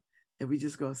 everything. And we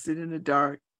just gonna sit in the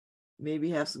dark, maybe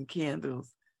have some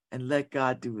candles and let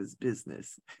God do his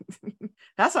business.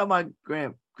 That's how my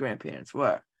grandparents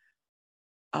were.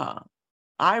 I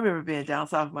remember being down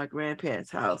south of my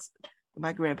grandparents' house.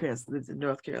 My grandparents lived in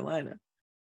North Carolina.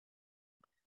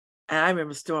 And I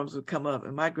remember storms would come up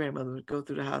and my grandmother would go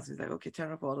through the house and be like, okay,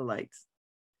 turn off all the lights.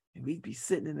 And we'd be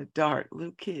sitting in the dark,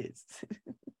 little kids.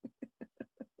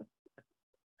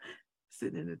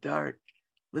 Sitting in the dark,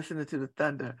 listening to the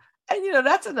thunder. And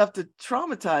that's enough to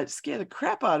scare the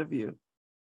crap out of you.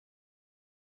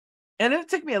 And it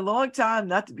took me a long time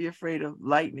not to be afraid of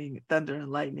lightning, thunder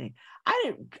and lightning.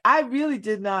 I really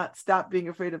did not stop being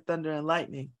afraid of thunder and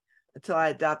lightning until I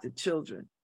adopted children.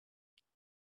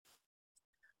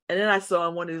 And then I saw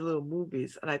in one of these little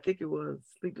movies, and I think it was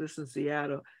Sleepless in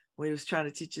Seattle, when he was trying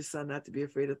to teach his son not to be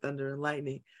afraid of thunder and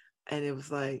lightning. And it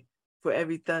was like, for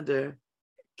every thunder,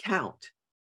 count.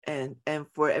 And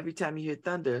for every time you hear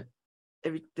thunder,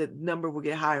 the number will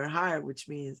get higher and higher, which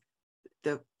means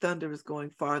the thunder is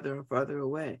going farther and farther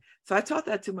away. So I taught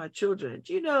that to my children.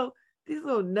 Do you know, these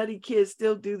little nutty kids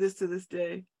still do this to this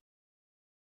day?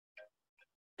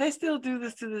 They still do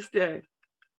this to this day.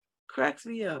 Cracks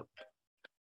me up.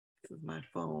 This is my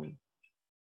phone.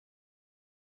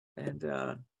 And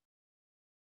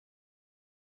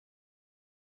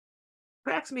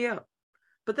cracks me up.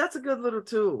 But that's a good little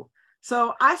tool.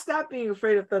 So I stopped being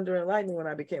afraid of thunder and lightning when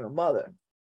I became a mother.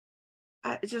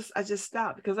 I just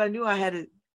stopped because I knew I had it.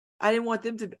 I didn't want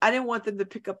them to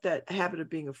pick up that habit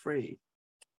of being afraid,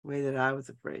 the way that I was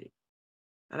afraid.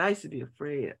 And I used to be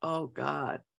afraid. Oh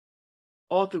God.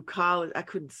 All through college, I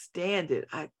couldn't stand it.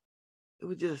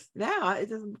 Now it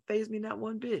doesn't faze me not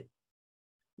one bit.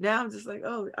 Now I'm just like,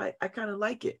 oh, I kind of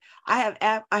like it. I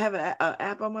have an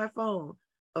app on my phone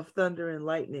of thunder and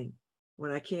lightning.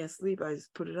 When I can't sleep, I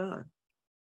just put it on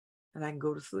and I can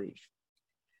go to sleep.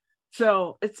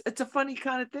 So it's a funny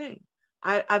kind of thing.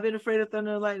 I've been afraid of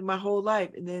thunder and lightning my whole life.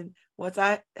 And then once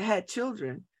I had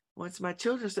children, once my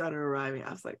children started arriving,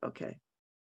 I was like, okay.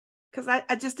 Because I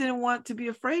just didn't want to be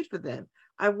afraid for them.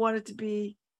 I wanted to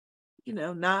be,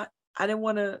 I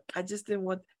just didn't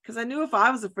want, because I knew if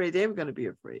I was afraid, they were going to be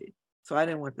afraid. So I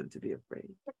didn't want them to be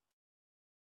afraid.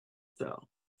 So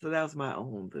that was my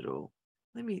own little,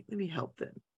 let me help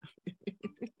them.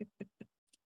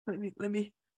 let me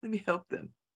help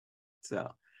them.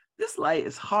 So this light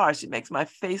is harsh. It makes my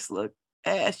face look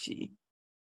ashy.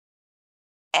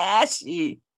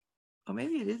 Ashy. Or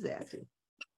maybe it is ashy.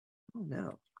 Oh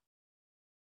no.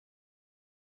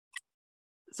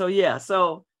 So yeah,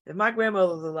 so if my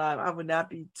grandmother was alive, I would not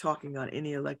be talking on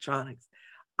any electronics.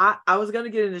 I was going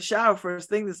to get in the shower first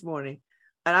thing this morning,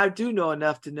 and I do know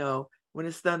enough to know when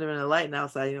it's thundering and lightning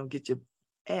outside, you don't get your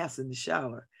ass in the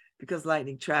shower because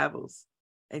lightning travels.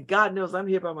 And God knows I'm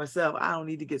here by myself. I don't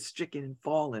need to get stricken and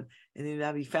falling. And then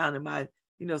I'll be found in my,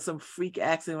 some freak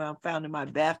accident where I'm found in my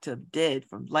bathtub dead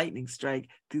from lightning strike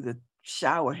through the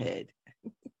shower head.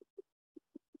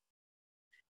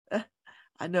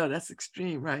 I know that's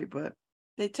extreme, right? But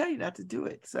they tell you not to do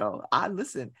it. So I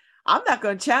listen. I'm not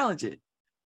going to challenge it.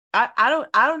 I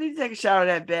don't need to take a shower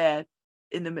that bad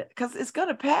because it's going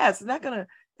to pass. It's not going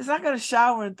to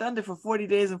shower in thunder for 40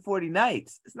 days and 40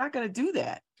 nights. It's not going to do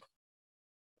that.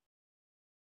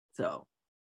 So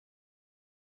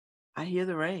I hear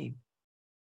the rain.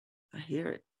 I hear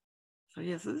it. So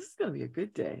yeah, so this is going to be a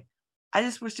good day. I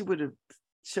just wish it would have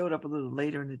showed up a little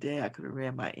later in the day. I could have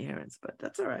ran my errands, but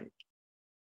that's all right.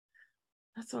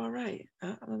 That's all right.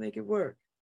 I'm going to make it work.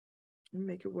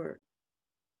 Make it work.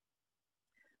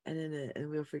 And then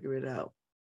we'll figure it out.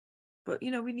 But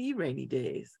we need rainy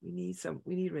days. We need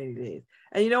rainy days.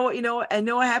 And you know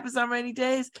what happens on rainy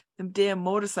days? Them damn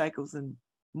motorcycles and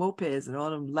mopeds and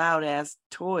all them loud ass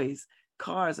toys,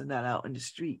 cars are not out in the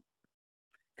street.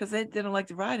 Because they don't like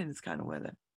to ride in this kind of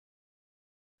weather.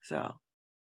 So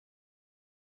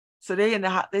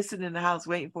they sit in the house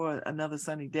waiting for another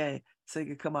sunny day so they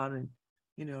could come out and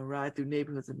ride through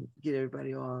neighborhoods and get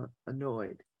everybody all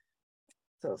annoyed.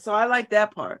 So I like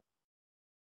that part.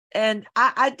 And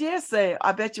I dare say,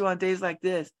 I bet you on days like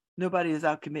this, nobody is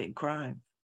out committing crime.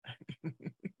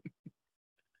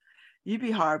 You'd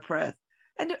be hard pressed.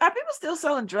 And are people still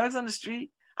selling drugs on the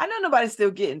street? I know nobody's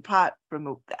still getting pot from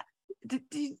that.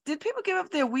 Did people give up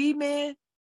their weed, man?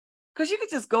 Because you could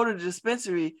just go to the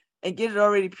dispensary and get it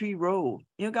already pre-rolled.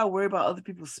 You don't got to worry about other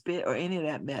people's spit or any of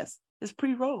that mess. It's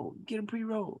pre-rolled. You get them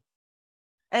pre-rolled.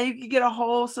 And you can get a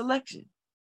whole selection.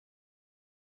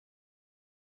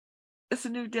 It's a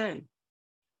new day.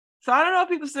 So I don't know if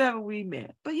people still have a weed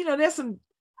man. But,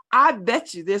 I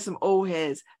bet you there's some old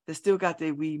heads that still got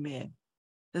their weed man.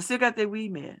 Oh,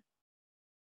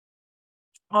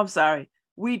 I'm sorry.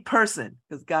 Weed person,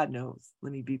 because God knows.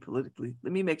 Let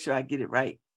me make sure I get it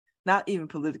right. Not even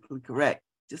politically correct.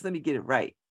 Just let me get it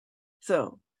right.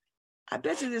 So I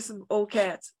bet you there's some old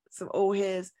cats, some old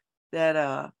heads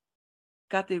that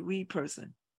got their weed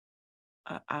person.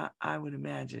 I would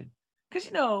imagine. Because,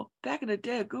 back in the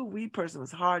day, a good weed person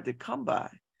was hard to come by.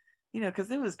 Because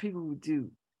there was people who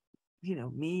do,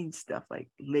 mean stuff like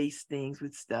lace things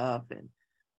with stuff and,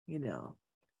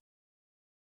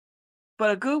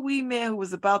 But a good weed man who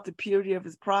was about the purity of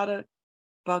his product,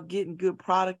 about getting good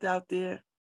product out there,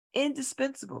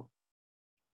 indispensable.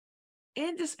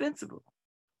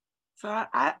 So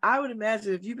I would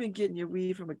imagine if you've been getting your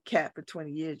weed from a cat for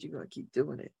 20 years, you're going to keep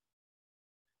doing it.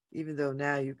 Even though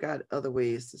now you've got other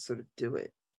ways to sort of do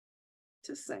it.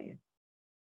 Just saying.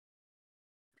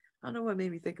 I don't know what made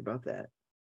me think about that.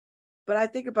 But I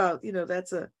think about,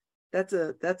 that's a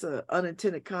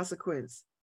unintended consequence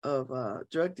of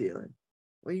drug dealing.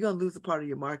 Well, you're going to lose a part of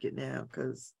your market now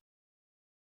because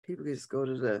people can just go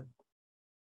to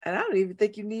and I don't even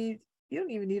think you don't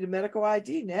even need a medical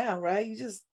ID now, right? You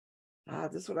just,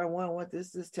 this is what I want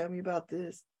this, tell me about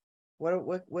this.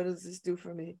 What does this do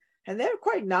for me? And they're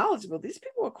quite knowledgeable. These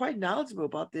people are quite knowledgeable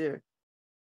about their,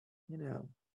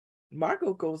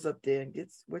 Margot goes up there and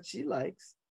gets what she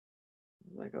likes.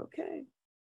 I'm like, okay.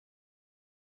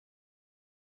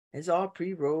 It's all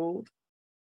pre-rolled.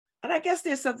 And I guess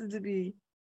there's something to be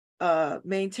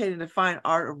maintaining the fine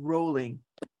art of rolling.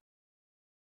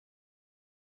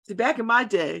 See, back in my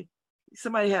day,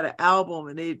 somebody had an album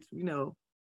and they,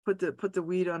 put the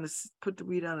weed on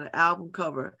an album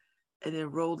cover and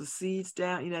then roll the seeds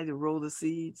down. You had to roll the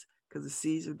seeds because the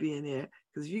seeds would be in there.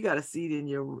 Because if you got a seed in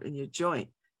your joint,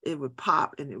 it would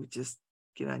pop and it would just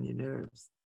get on your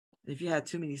nerves. And if you had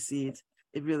too many seeds,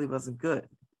 it really wasn't good,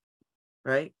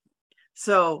 right?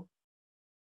 So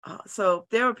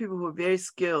there were people who were very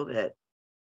skilled at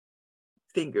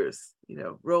fingers,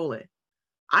 rolling.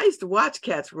 I used to watch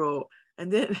cats roll,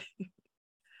 and then,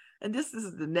 and this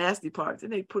is the nasty part. Then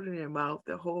they put it in their mouth,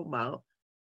 their whole mouth,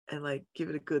 and like give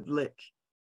it a good lick.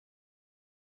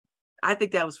 I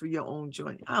think that was for your own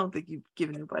joint. I don't think you've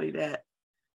given anybody that.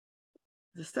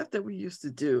 The stuff that we used to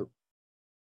do,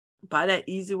 buy that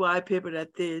easy wide paper,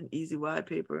 that thin easy wide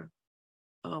paper.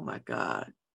 Oh my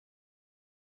God.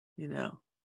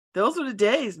 Those were the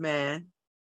days, man.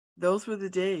 Those were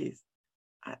the days.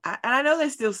 I know they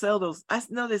still sell those. I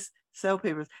know they sell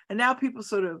papers. And now people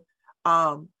sort of,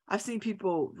 I've seen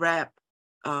people wrap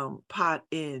pot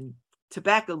in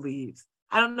tobacco leaves.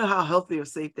 I don't know how healthy or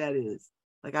safe that is.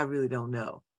 Like, I really don't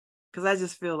know. Because I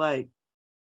just feel like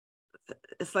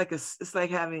it's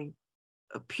like having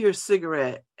a pure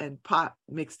cigarette and pot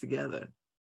mixed together.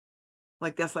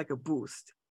 Like that's like a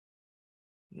boost,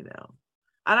 you know.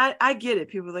 And I get it.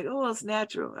 People are like, oh, it's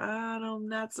natural. I'm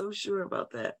not so sure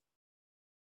about that.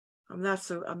 I'm not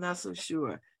so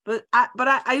sure. But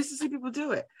I used to see people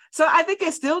do it. So I think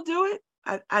they still do it.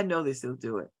 I know they still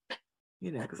do it.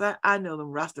 You know, because I know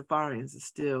them Rastafarians are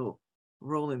still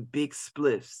rolling big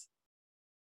spliffs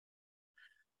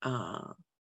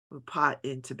with pot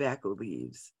and tobacco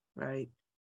leaves, right?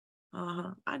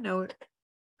 I know it.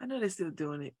 I know they're still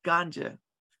doing it. Ganja.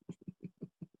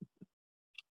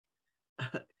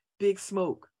 Big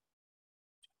smoke.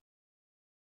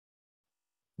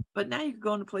 But now you can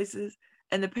go into places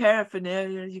and the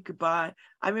paraphernalia you could buy.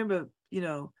 I remember, you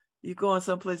know, you go in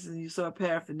some places and you saw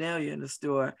paraphernalia in the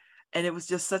store, and it was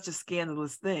just such a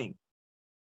scandalous thing.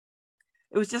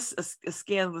 It was just a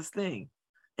scandalous thing.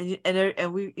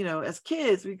 And we, you know, as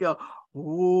kids, we go,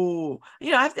 "Ooh."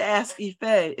 You know, I have to ask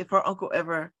Ife if her uncle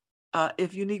ever,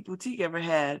 if Unique Boutique ever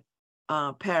had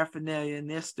paraphernalia in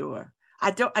their store.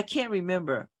 I can't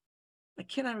remember. I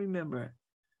cannot remember.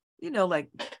 You know, like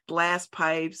glass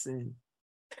pipes and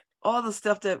all the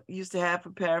stuff that we used to have for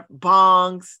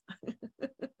bongs.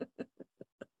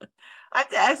 I have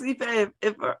to ask Ife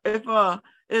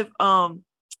if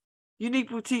Unique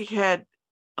Boutique had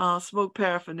smoked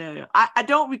paraphernalia. I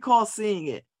don't recall seeing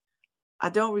it. I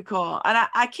don't recall. And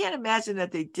I can't imagine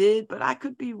that they did, but I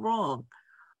could be wrong.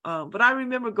 But I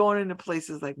remember going into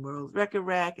places like Merle's Record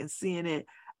Rack and seeing it,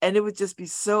 and it would just be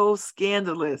so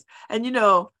scandalous. And, you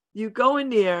know, you go in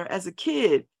there as a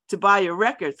kid to buy your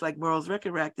records, like Merle's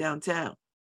Record Rack downtown.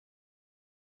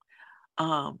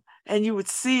 And you would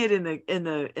see it in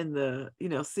the, you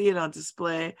know, see it on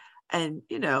display. And,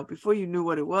 you know, before you knew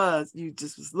what it was, you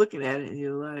just was looking at it and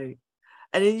you're like,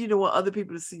 and then you don't want other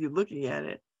people to see you looking at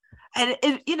it. And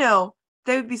it, you know,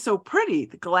 they would be so pretty.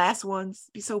 The glass ones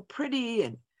be so pretty.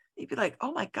 And you'd be like,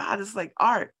 oh my God, it's like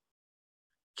art.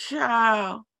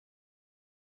 Ciao.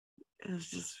 It was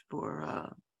just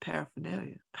for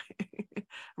paraphernalia.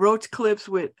 Roach clips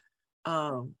with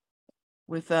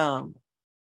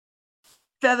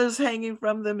feathers hanging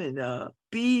from them and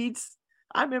beads.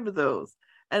 I remember those.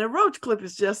 And a roach clip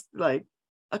is just like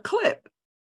a clip,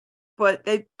 but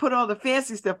they put all the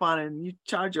fancy stuff on it and you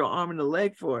charge your arm and a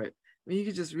leg for it. I mean, you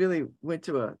could just really went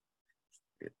to a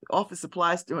office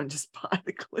supply store and just buy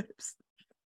the clips.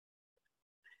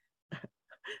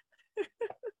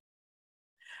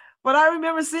 But I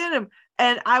remember seeing them,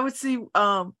 and I would see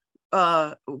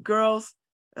girls,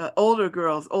 older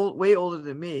girls, way older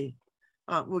than me,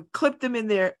 would clip them in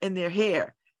their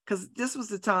hair, because this was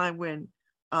the time when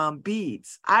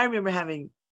beads. I remember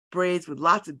having braids with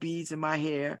lots of beads in my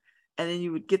hair, and then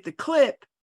you would get the clip,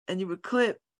 and you would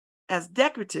clip as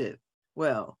decorative.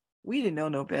 Well, we didn't know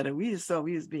no better. We just thought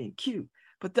we was being cute,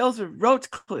 but those were roach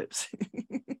clips.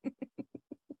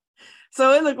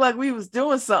 So it looked like we was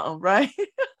doing something, right?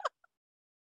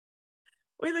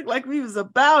 We looked like we was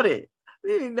about it.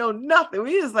 We didn't know nothing.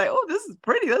 We just like, oh, this is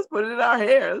pretty. Let's put it in our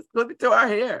hair. Let's clip it to our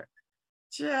hair.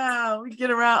 Child, we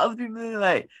get around other people and they're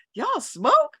like, y'all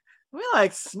smoke? We're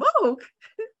like, smoke? Well,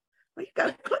 you got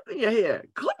a clip in your hair.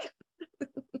 Clip.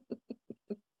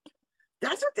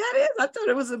 That's what that is? I thought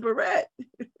it was a barrette.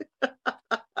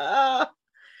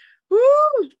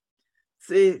 Woo.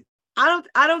 See, I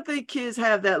don't think kids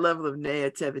have that level of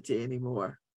naivety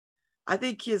anymore. I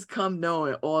think kids come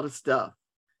knowing all the stuff.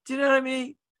 Do you know what I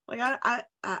mean? Like I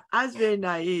was very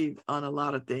naive on a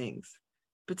lot of things,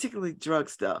 particularly drug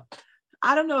stuff.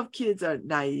 I don't know if kids are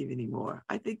naive anymore.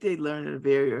 I think they learn at a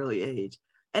very early age.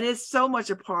 And it's so much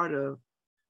a part of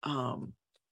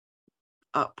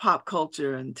pop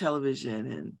culture and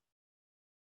television. And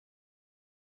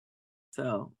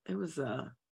so it was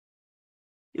a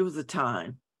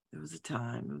time. It was a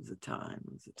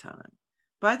time.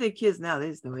 But I think kids now,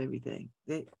 they just know everything.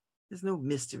 There's no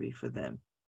mystery for them.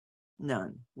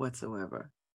 None whatsoever.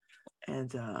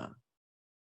 And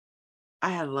I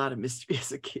had a lot of mystery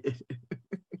as a kid.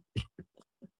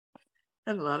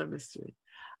 Had a lot of mystery.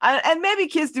 And maybe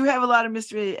kids do have a lot of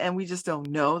mystery and we just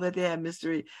don't know that they have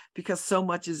mystery because so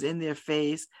much is in their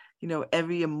face. You know,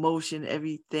 every emotion,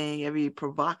 everything, every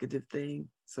provocative thing.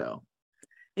 So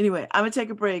anyway, I'm going to take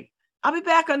a break. I'll be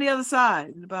back on the other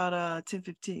side in about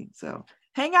 10:15. So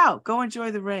hang out. Go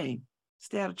enjoy the rain.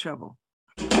 Stay out of trouble.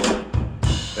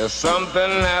 There's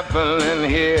something happening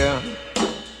here.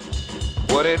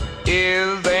 What it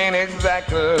is ain't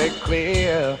exactly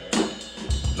clear.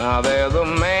 Now there's a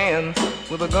man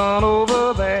with a gun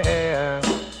over there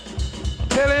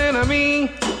telling me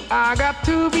I got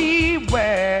to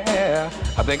beware.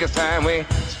 I think it's time we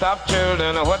stop,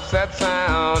 children. What's that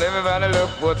sound? Everybody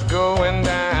look what's going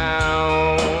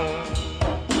down.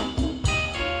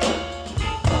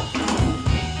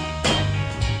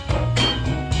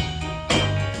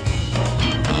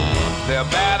 There are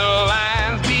battle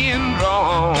lines being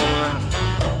drawn.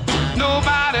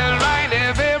 Nobody's right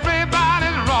if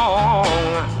everybody's wrong.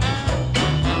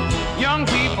 Young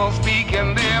people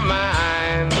speaking their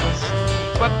minds,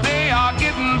 but they are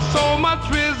getting so much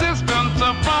resistance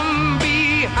from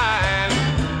behind.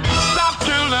 Stop,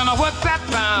 children, what's that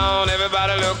sound?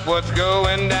 Everybody look what's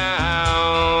going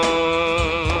down.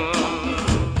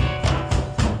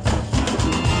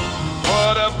 For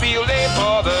the field day,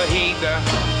 for the heat, there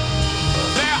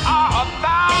are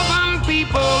 1,000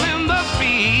 people in the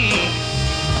street,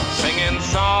 singing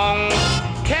songs,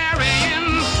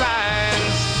 carrying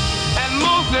signs, and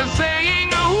mostly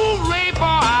saying hooray for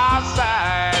our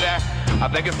side. I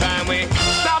think it's time we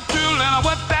stop, children.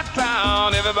 What's that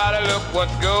sound? Everybody look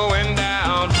what's going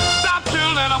down. Stop,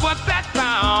 children. What's that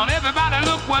sound? Everybody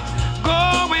look what's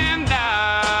going down.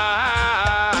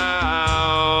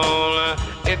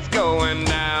 It's going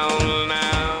down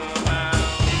now.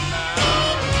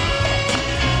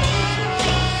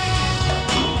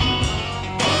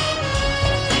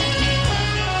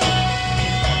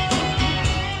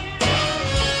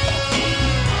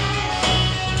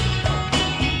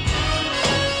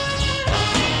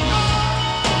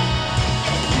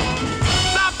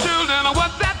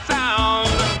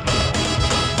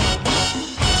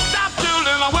 Stop,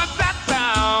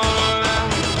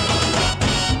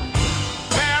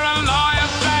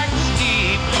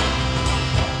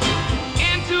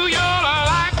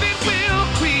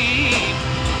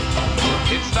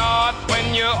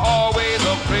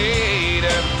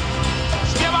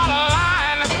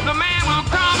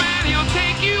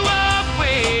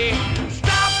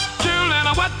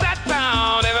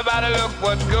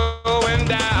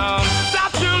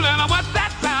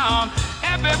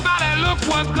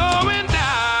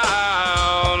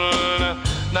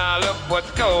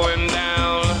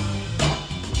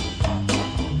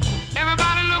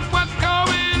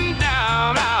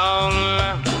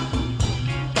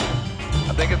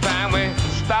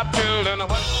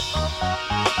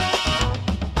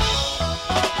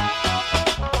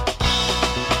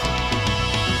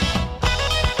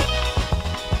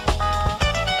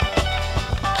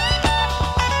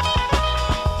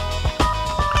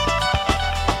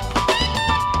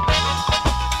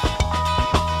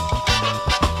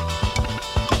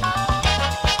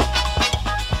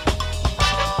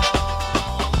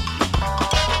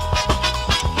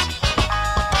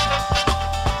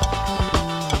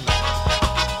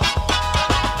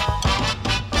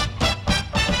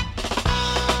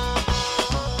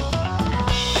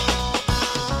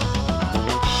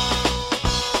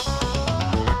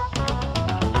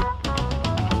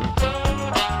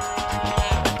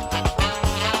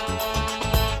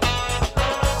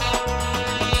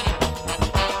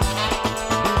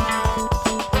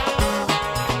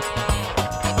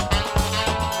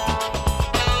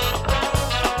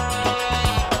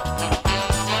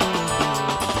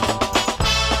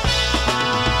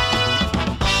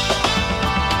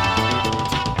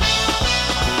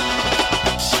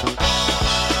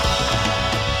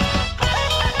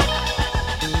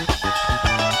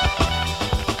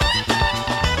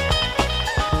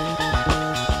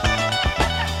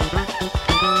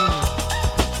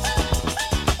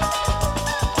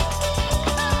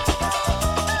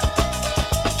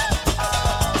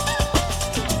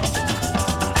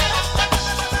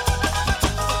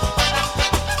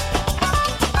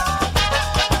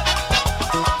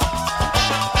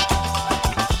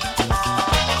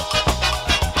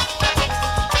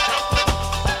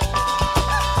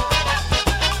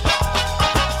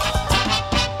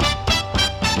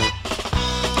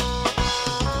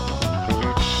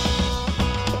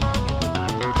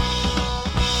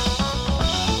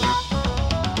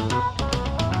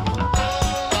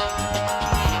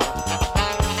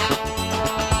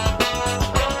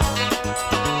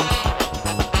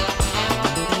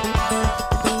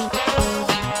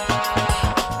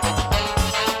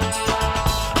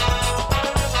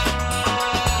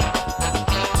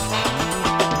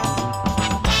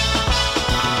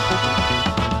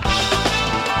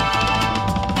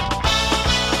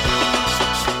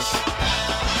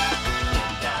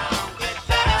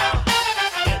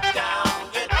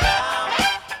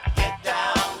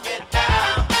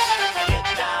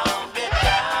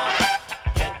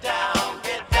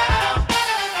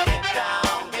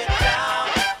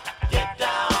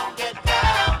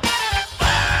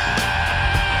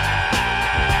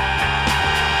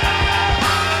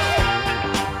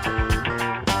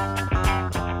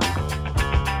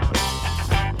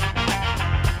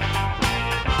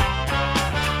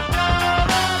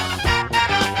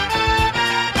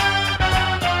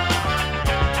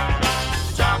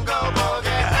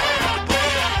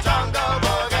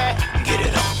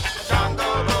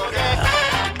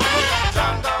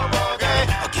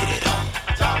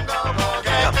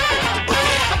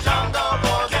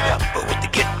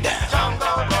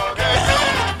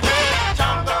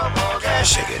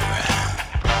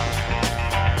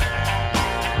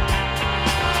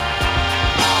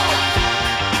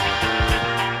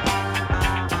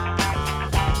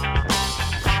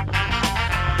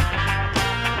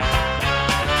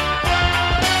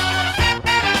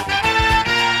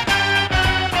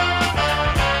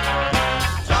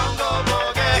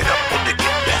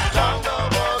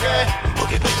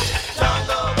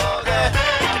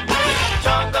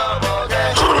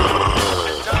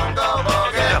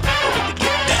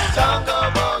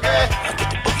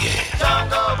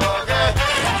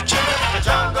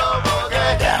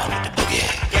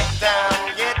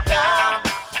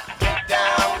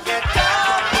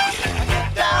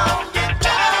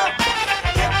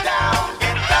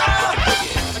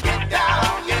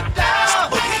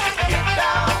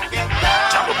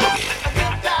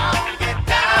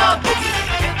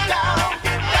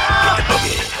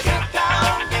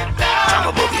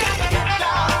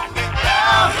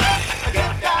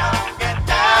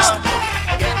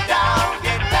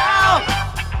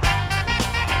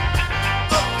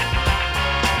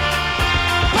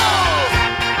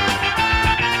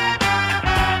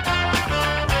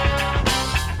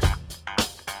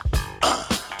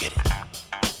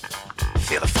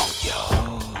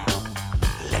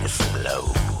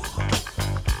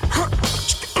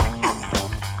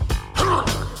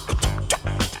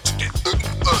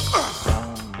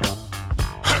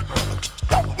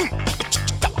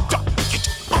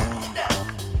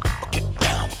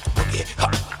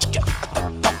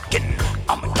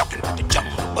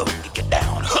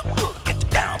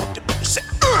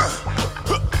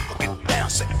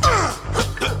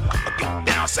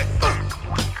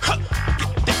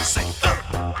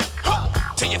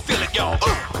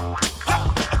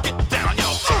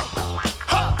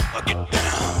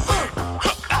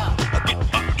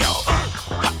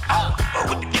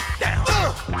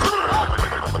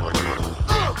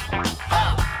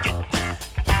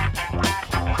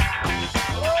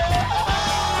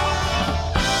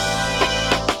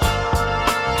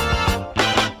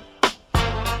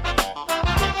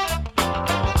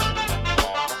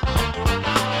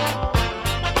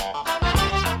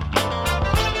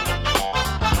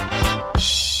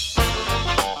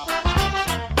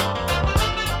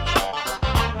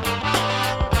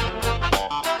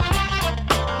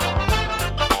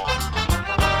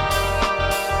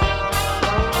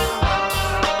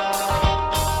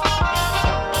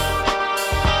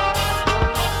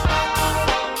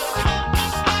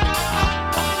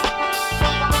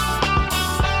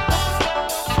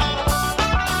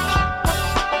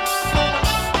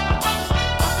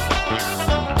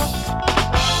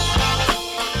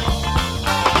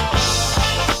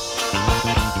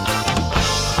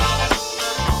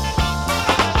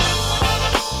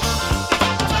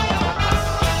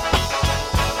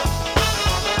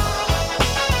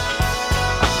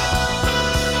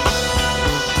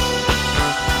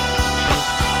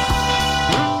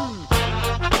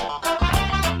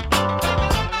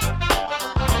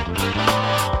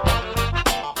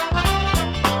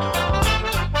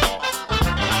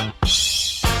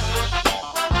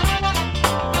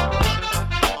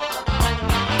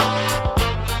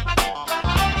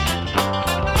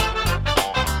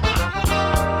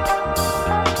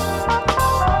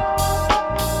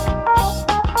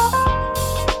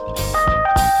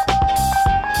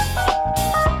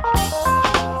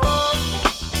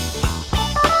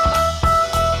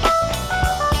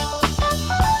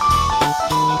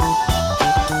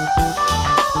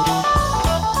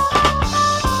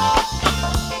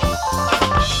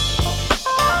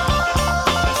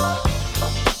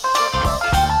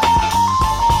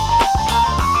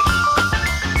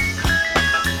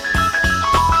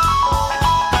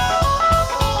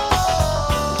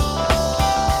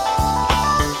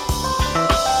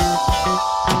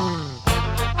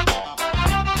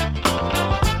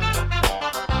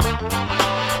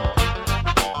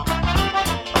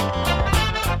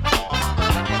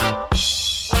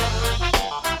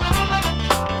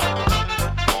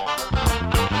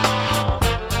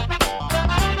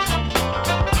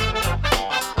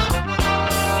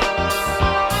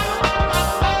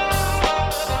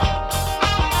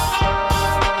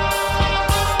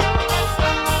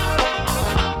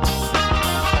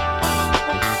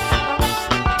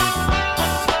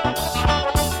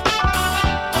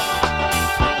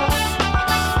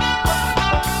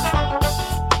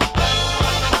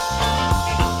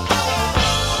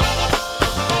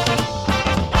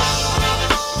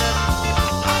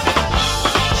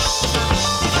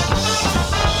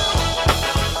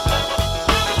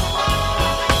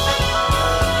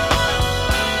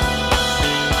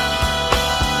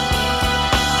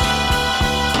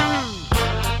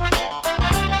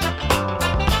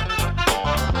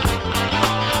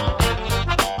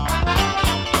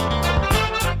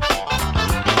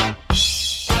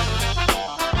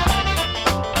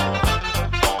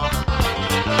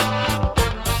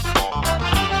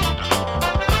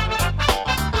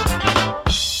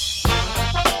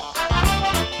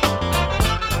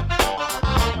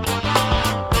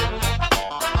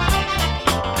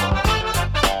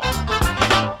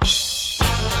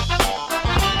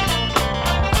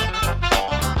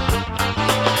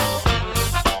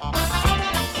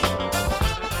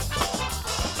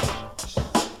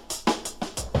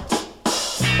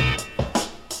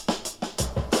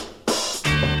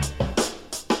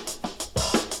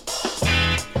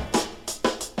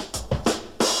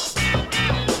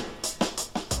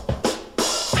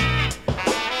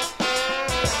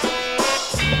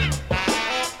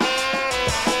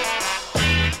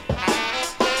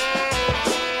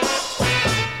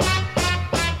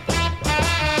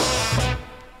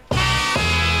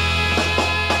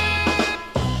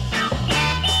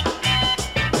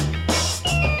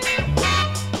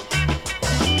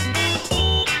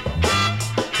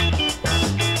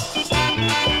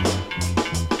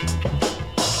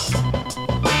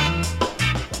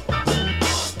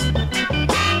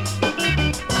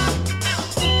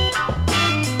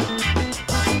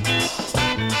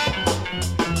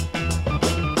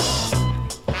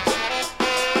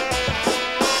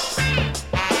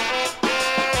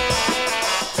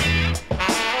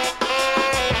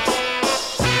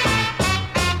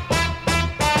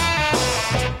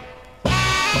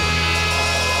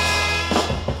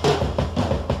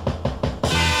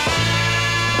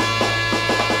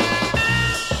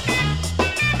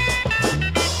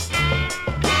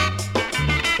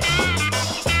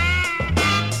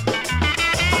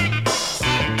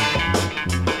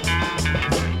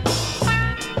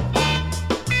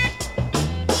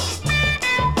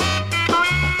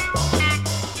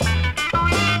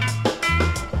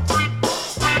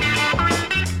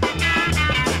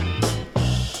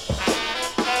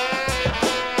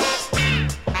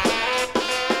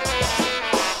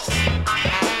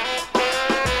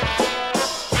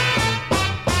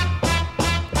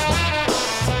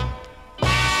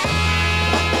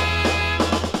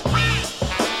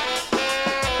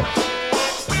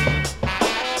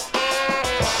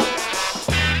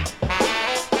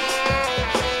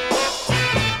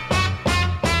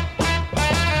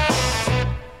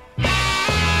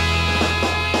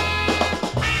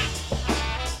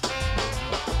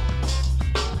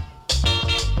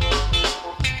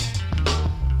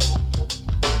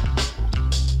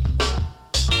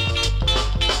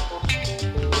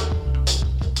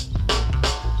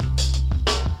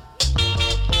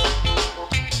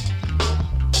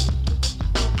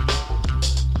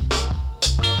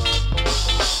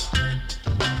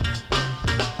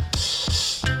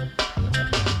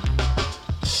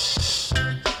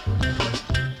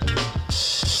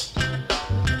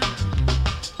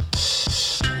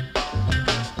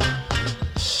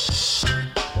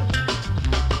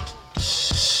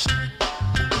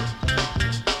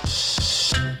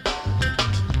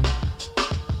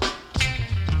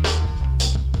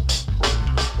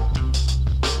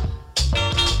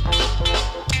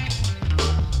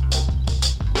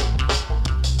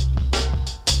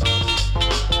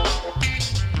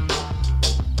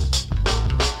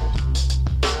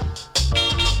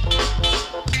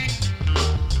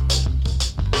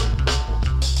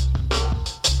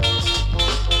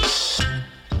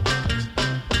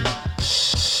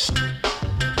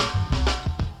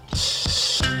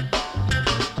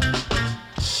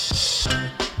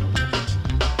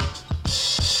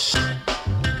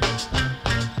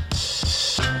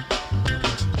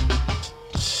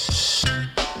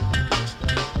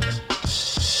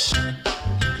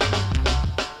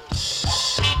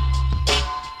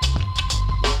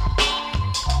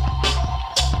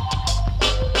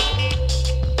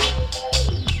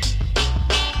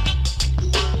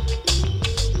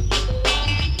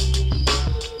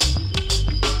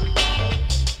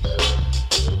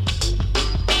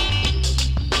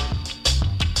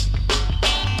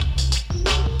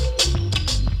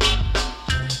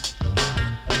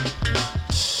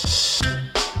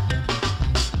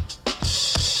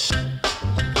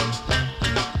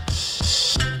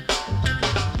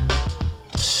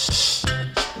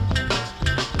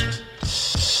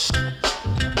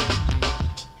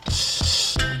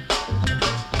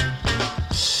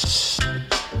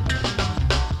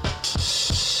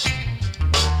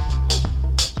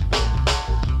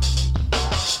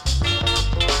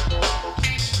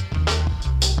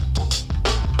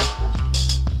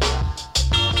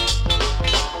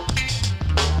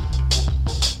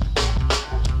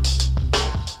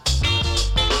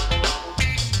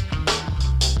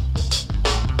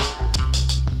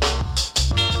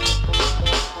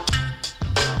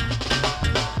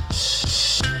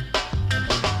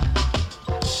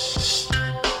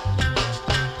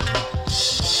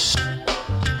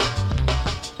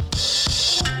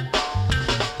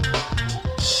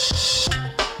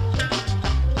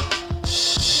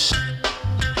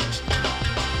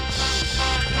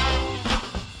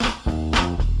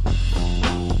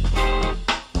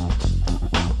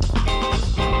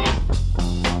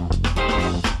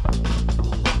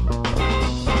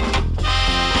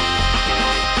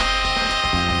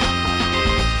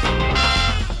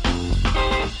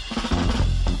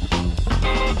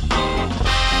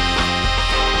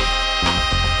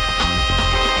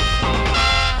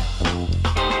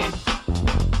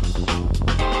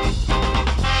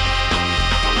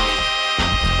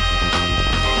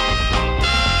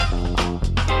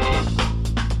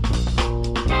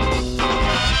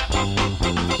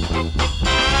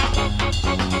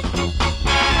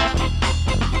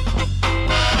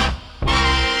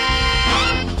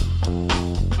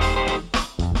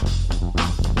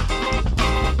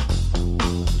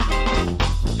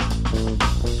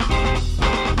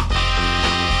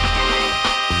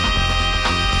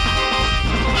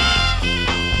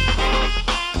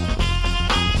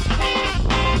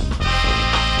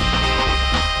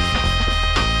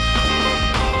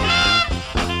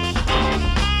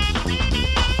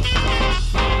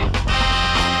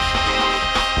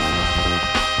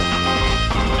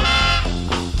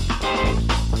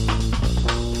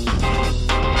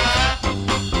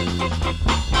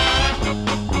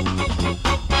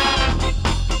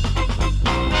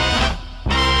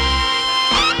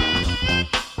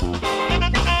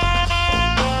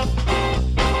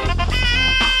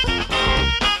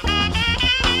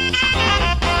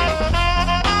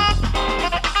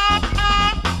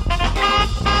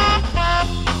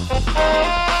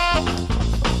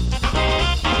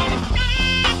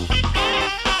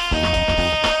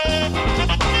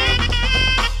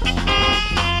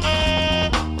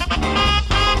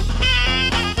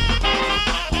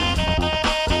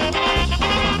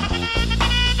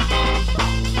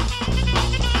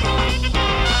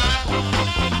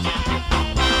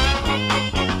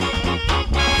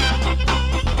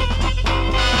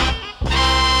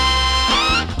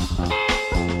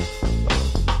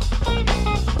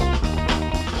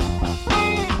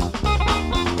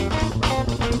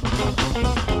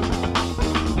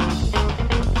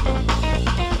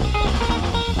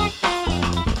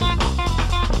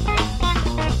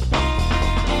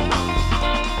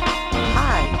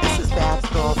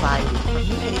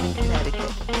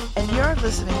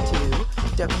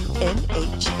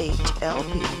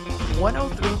 WNHHLP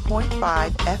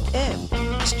 103.5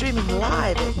 FM, streaming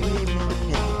live at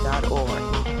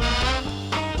newhavenindependent.org.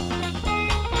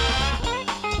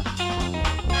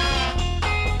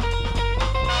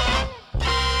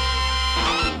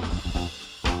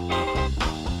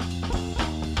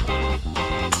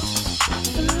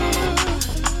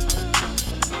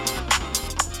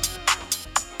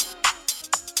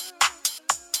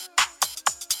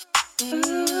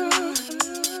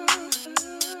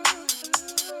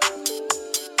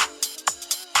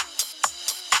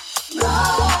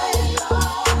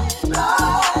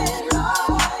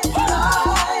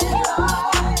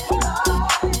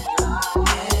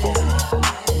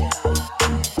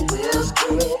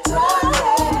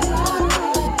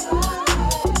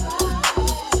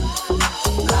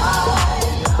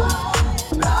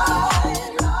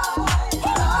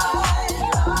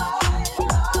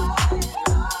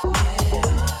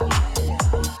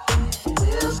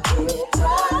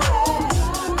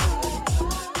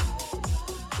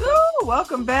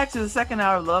 Welcome back to the second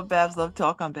hour of LoveBabz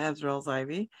LoveTalk on Babz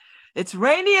Rawls-Ivy. It's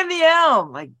rainy in the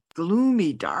elm, like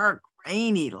gloomy, dark,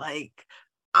 rainy, like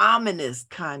ominous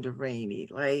kind of rainy.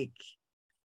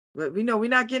 But we know we're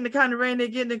not getting the kind of rain they're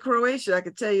getting in Croatia, I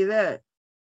can tell you that.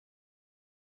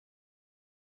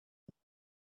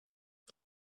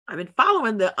 I've been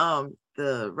following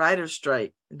the writer's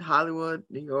strike in Hollywood,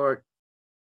 New York,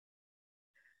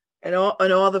 and all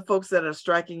the folks that are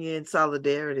striking in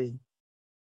solidarity.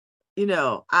 You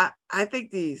know, I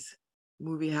think these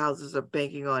movie houses are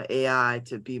banking on AI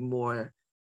to be more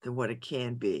than what it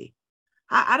can be.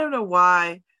 I don't know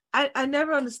why. I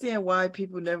never understand why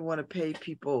people never want to pay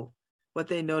people what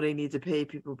they know they need to pay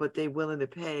people, but they're willing to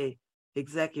pay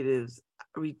executives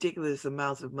ridiculous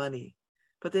amounts of money.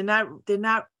 But they're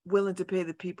not willing to pay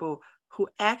the people who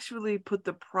actually put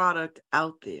the product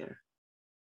out there.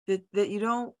 That you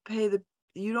don't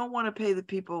want to pay the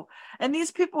people, and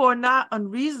these people are not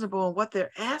unreasonable in what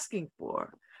they're asking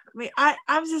for. I mean, I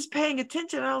was just paying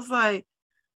attention. I was like,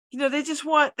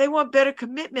 they want better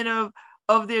commitment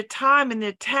of their time and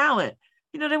their talent.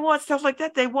 They want stuff like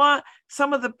that. They want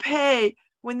some of the pay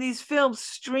when these films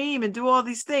stream and do all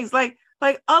these things like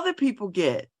other people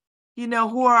get,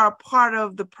 who are a part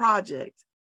of the project.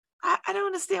 I don't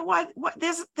understand why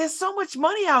there's so much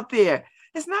money out there.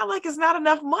 It's not like it's not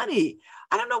enough money.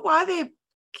 I don't know why they're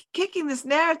kicking this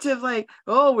narrative like,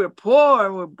 oh, we're poor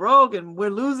and we're broke and we're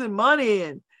losing money,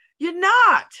 and you're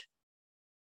not.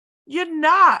 And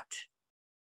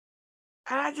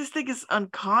I just think it's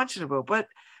unconscionable. But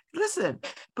listen,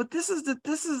 this is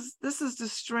the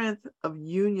strength of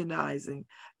unionizing.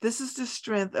 This is the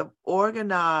strength of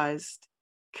organized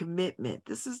commitment.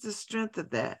 This is the strength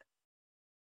of that.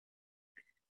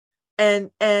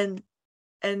 And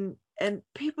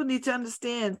people need to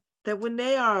understand that when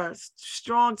they are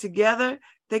strong together,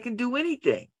 they can do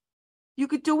anything. You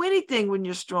could do anything when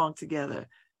you're strong together.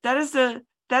 That is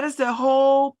the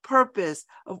whole purpose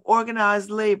of organized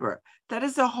labor. That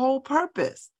is the whole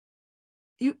purpose.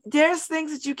 There's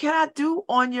things that you cannot do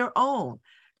on your own.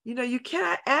 You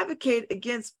cannot advocate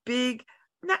against big,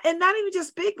 not even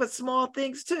just big, but small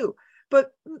things too.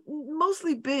 But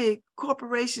mostly big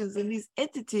corporations and these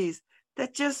entities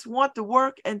that just want to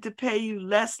work and to pay you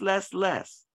less.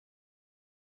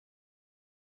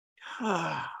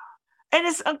 And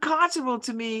it's unconscionable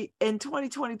to me in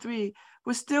 2023,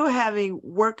 we're still having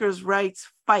workers'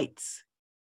 rights fights,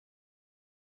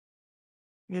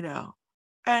 and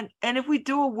if we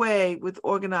do away with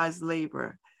organized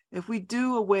labor, if we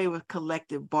do away with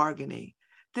collective bargaining,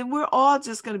 then we're all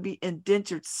just going to be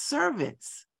indentured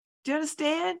servants. Do you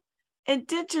understand?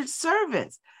 Indentured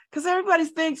servants. Because everybody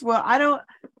thinks, well, I don't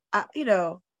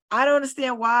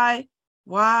understand why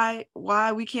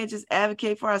we can't just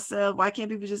advocate for ourselves. Why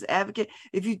can't people just advocate?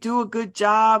 If you do a good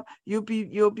job, you'll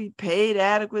be paid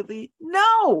adequately.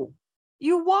 No,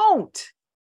 you won't.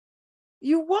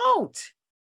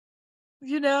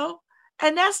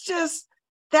 And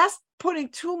that's putting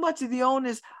too much of the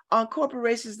onus on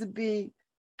corporations to be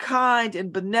kind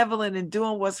and benevolent and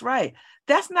doing what's right.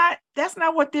 That's not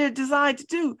what they're designed to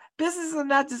do. Businesses are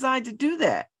not designed to do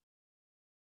that.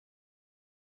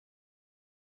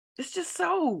 It's just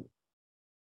so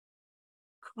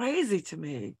crazy to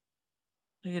me,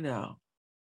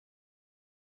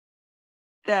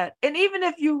 that, and even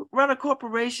if you run a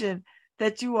corporation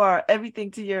that you are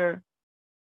everything to your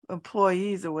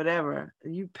employees or whatever,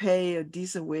 and you pay a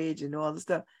decent wage and all this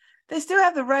stuff, they still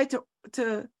have the right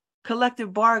to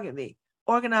collective bargaining,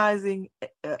 organizing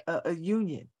a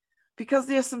union, because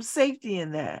there's some safety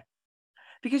in that.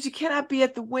 Because you cannot be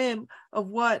at the whim of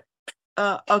what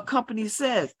a company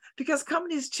says, because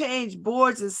companies change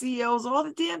boards and CEOs all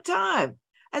the damn time,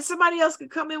 and somebody else could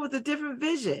come in with a different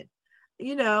vision,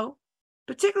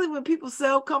 particularly when people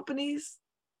sell companies.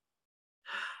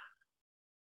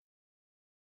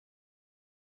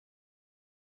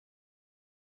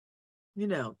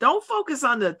 Don't focus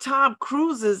on the Tom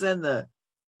Cruises and the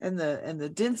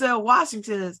Denzel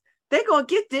Washingtons. They're gonna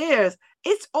get theirs.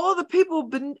 It's all the people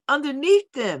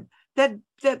underneath them that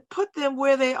put them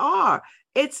where they are.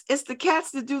 It's the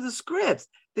cats that do the scripts,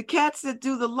 the cats that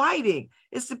do the lighting.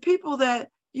 It's the people that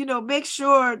make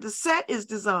sure the set is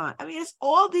designed. I mean, it's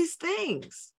all these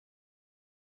things.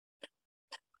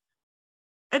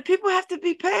 And people have to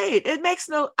be paid. It makes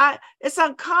it's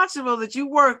unconscionable that you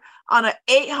work on an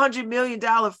 $800 million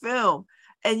film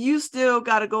and you still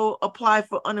got to go apply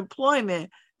for unemployment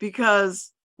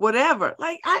because whatever.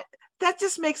 That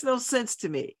just makes no sense to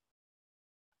me.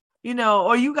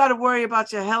 Or you got to worry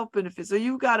about your health benefits, or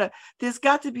there's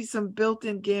got to be some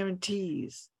built-in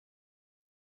guarantees,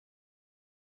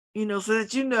 so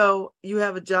that you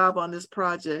have a job on this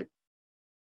project.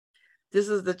 This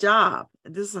is the job,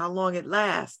 and this is how long it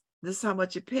lasts. This is how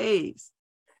much it pays.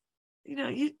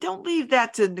 You don't leave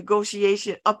that to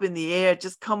negotiation up in the air.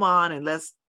 Just come on and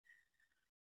let's.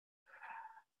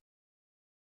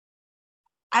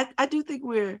 I do think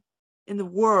we're in the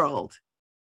world.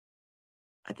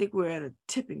 I think we're at a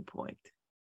tipping point.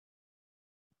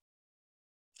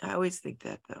 I always think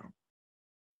that, though.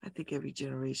 I think every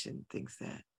generation thinks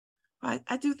that.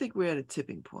 I do think we're at a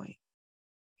tipping point.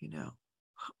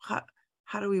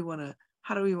 How do we want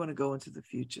to go into the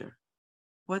future?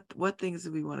 What things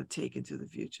do we want to take into the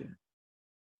future?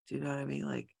 Do you know what I mean?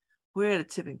 Like, we're at a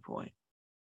tipping point.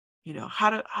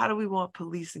 How do we want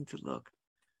policing to look?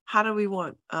 How do we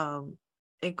want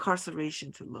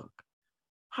incarceration to look?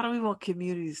 How do we want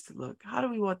communities to look? How do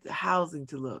we want the housing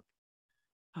to look?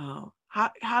 How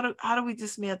do we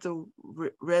dismantle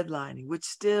redlining, which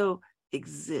still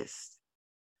exists?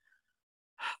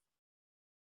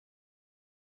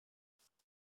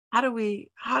 What do we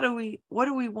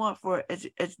want for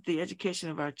the education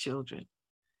of our children?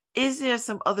 Is there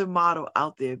some other model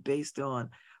out there based on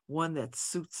one that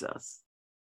suits us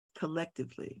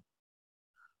collectively?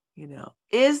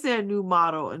 Is there a new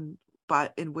model in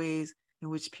ways in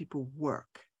which people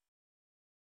work?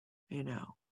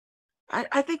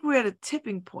 I think we're at a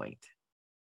tipping point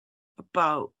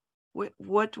about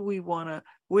what do we want to,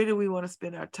 where do we want to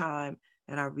spend our time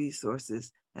and our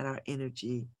resources and our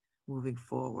energy moving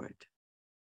forward.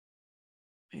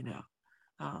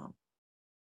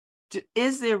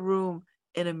 Is there room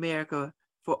in America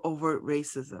for overt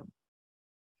racism?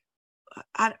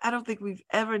 I don't think we've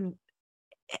ever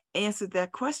answered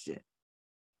that question.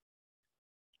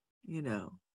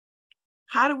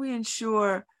 How do we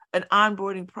ensure an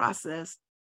onboarding process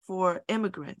for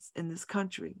immigrants in this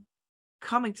country,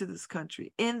 coming to this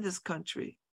country, in this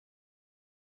country?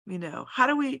 How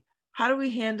do we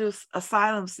handle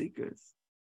asylum seekers?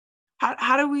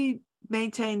 How do we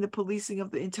maintain the policing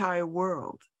of the entire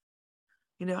world?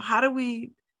 How do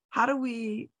we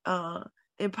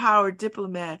empower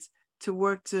diplomats to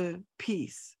work to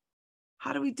peace?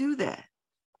 How do we do that?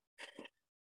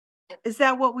 Is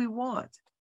that what we want?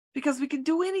 Because we can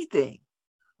do anything.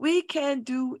 We can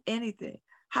do anything.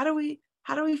 How do we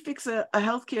fix a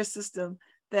healthcare system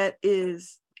that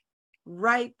is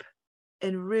ripe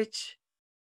and rich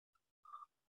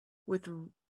with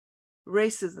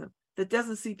racism, that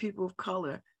doesn't see people of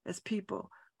color as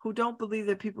people, who don't believe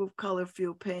that people of color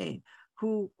feel pain,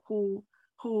 where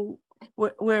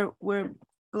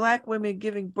Black women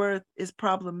giving birth is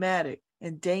problematic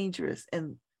and dangerous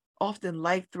and often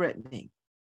life-threatening?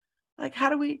 Like, how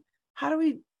do we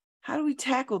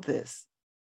tackle this,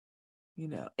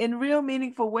 in real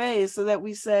meaningful ways, so that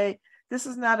we say, this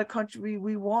is not a country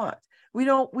we want. We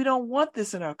don't want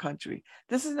this in our country.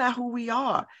 This is not who we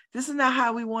are. This is not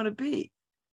how we want to be.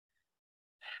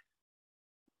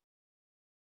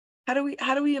 How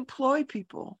do we employ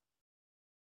people?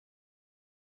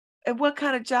 And what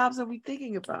kind of jobs are we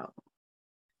thinking about?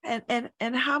 And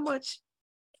how much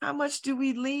do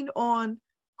we lean on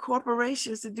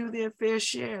corporations to do their fair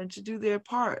share and to do their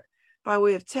part by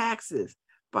way of taxes,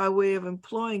 by way of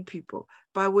employing people,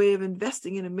 by way of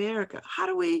investing in America?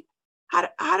 We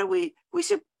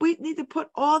need to put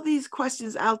all these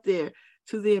questions out there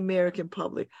to the American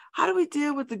public. How do we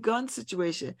deal with the gun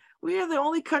situation? We are the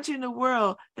only country in the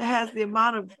world that has the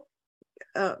amount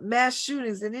of mass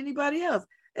shootings than anybody else.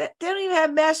 They don't even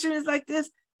have mass shootings like this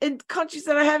in countries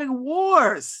that are having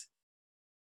wars.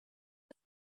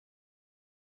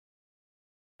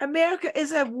 America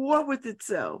is at war with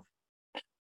itself.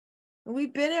 And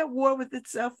we've been at war with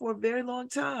itself for a very long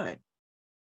time.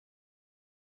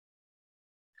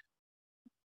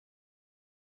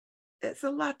 It's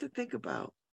a lot to think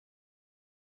about.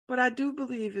 But I do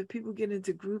believe if people get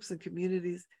into groups and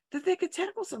communities, that they could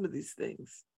tackle some of these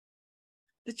things,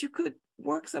 that you could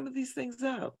work some of these things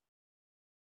out.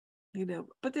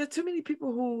 But there are too many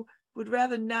people who would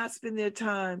rather not spend their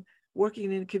time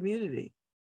working in community.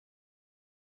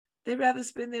 They'd rather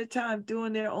spend their time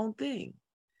doing their own thing.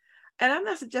 And I'm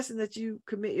not suggesting that you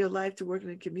commit your life to working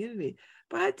in community,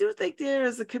 but I do think there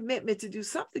is a commitment to do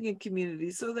something in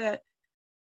community so that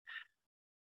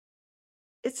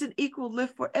it's an equal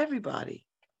lift for everybody.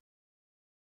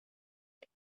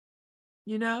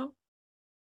 I'm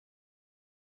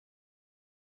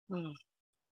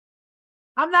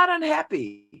not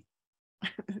unhappy.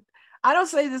 I don't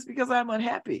say this because I'm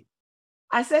unhappy.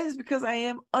 I say this because I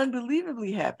am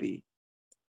unbelievably happy.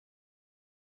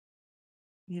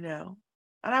 And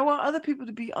I want other people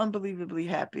to be unbelievably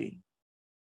happy.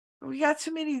 We got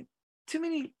too many.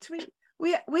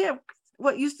 We have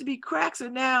what used to be cracks are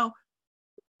now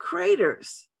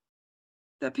craters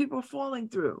that people are falling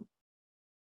through.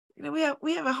 We have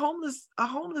a homeless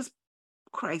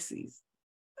crisis,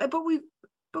 but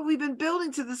we've been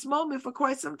building to this moment for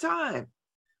quite some time.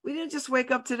 We didn't just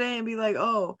wake up today and be like,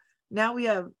 oh, now we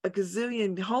have a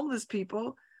gazillion homeless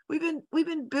people. We've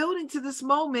been building to this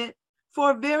moment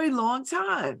for a very long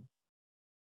time.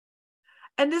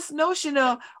 And this notion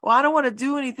of, well, I don't want to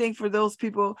do anything for those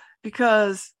people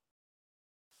because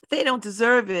they don't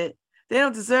deserve it. They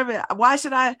don't deserve it. Why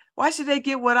should they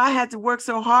get what I had to work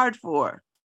so hard for?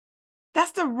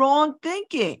 That's the wrong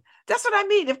thinking. That's what I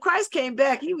mean. If Christ came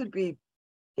back, he would be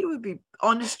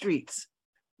on the streets.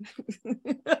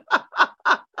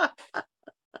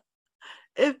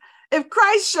 If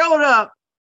Christ showed up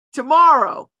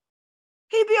tomorrow,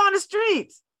 he'd be on the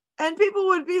streets and people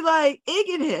would be like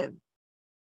egging him.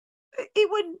 He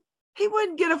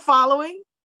wouldn't get a following.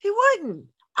 He wouldn't.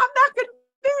 I'm not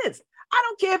convinced. I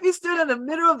don't care if he stood in the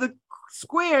middle of the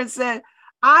square and said,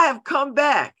 I have come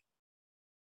back.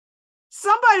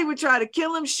 Somebody would try to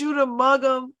kill him, shoot him, mug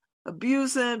him,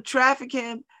 abuse him, traffic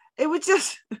him. It would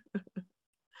just,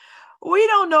 we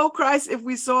don't know Christ if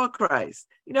we saw Christ.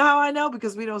 You know how I know?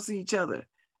 Because we don't see each other.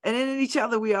 And in each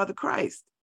other, we are the Christ.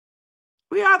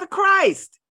 We are the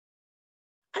Christ.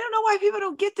 I don't know why people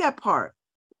don't get that part.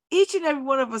 Each and every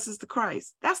one of us is the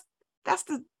Christ. That's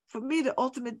for me, the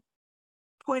ultimate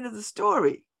point of the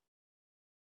story.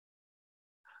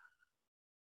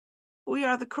 We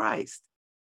are the Christ.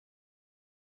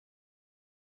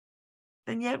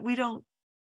 And yet we don't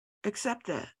accept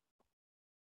that.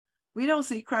 We don't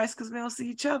see Christ because we don't see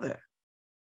each other.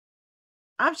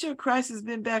 I'm sure Christ has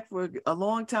been back for a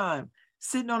long time,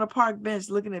 sitting on a park bench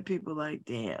looking at people like,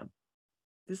 damn,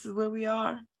 this is where we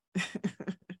are.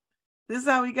 This is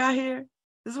how we got here.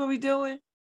 This is what we're doing.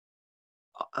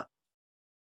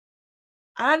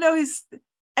 I know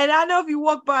if you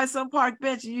walk by some park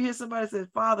bench and you hear somebody say,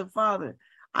 Father, Father,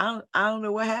 I don't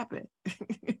know what happened.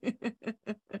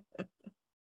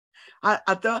 I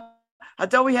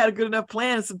thought we had a good enough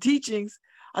plan and some teachings.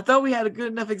 I thought we had a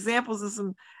good enough examples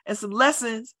and some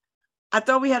lessons. I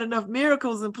thought we had enough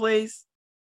miracles in place.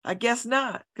 I guess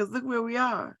not, because look where we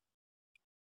are.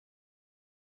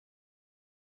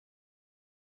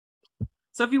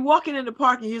 So if you're walking in the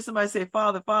park and you hear somebody say,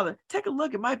 Father, Father, take a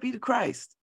look. It might be the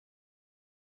Christ.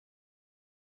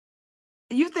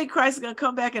 And you think Christ is going to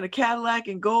come back in a Cadillac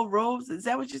and gold robes? Is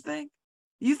that what you think?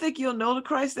 You think you'll know the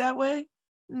Christ that way?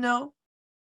 No.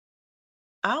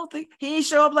 I don't think. He didn't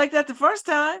show up like that the first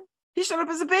time. He showed up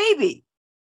as a baby.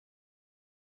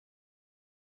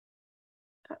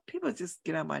 People just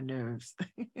get on my nerves.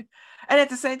 And at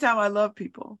the same time, I love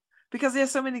people because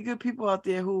there's so many good people out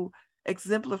there who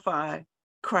exemplify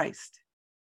Christ,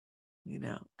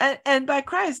 and by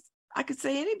Christ, I could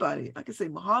say anybody. I could say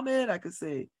Muhammad. I could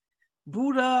say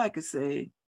Buddha. I could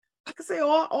say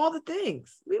all the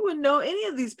things. We wouldn't know any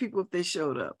of these people if they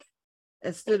showed up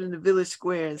and stood in the village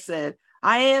square and said,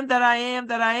 I am that I am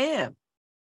that I am.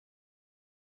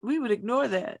 We would ignore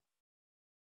that.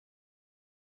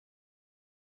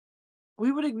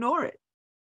 We would ignore it.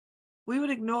 We would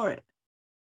ignore it.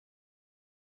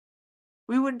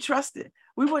 We wouldn't trust it.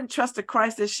 We wouldn't trust a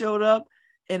Christ that showed up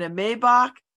in a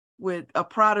Maybach with a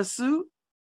Prada suit.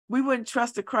 We wouldn't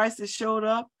trust a Christ that showed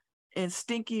up in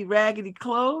stinky, raggedy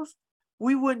clothes.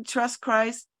 We wouldn't trust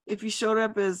Christ if he showed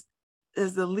up as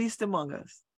the least among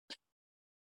us.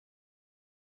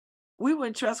 We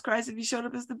wouldn't trust Christ if he showed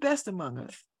up as the best among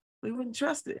us. We wouldn't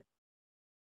trust it.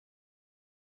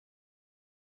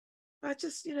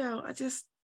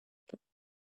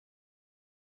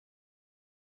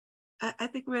 I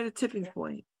think we're at a tipping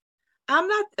point. I'm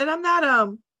not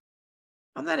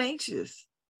anxious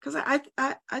because I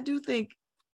do think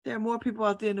there are more people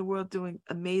out there in the world doing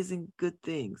amazing good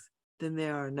things than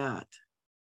there are not.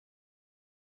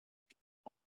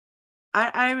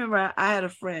 I remember I had a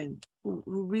friend who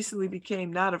recently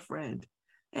became not a friend,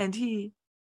 and he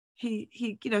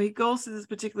he goes to this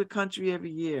particular country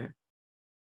every year.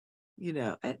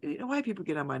 And, white people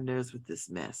get on my nerves with this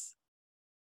mess.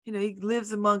 He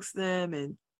lives amongst them,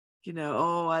 and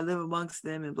oh, I live amongst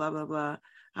them, and blah blah blah.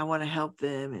 I want to help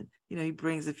them, and he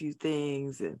brings a few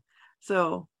things, and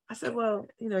so I said, well,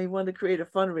 he wanted to create a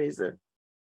fundraiser.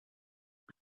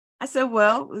 I said,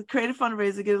 well, create a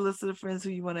fundraiser, get a list of the friends who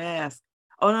you want to ask.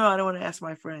 Oh no, I don't want to ask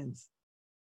my friends.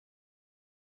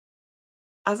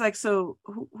 I was like, so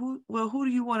who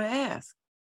do you want to ask?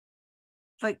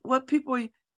 Like, what people?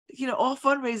 All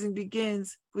fundraising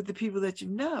begins with the people that you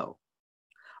know.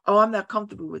 Oh, I'm not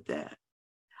comfortable with that.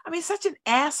 I mean, such an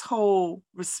asshole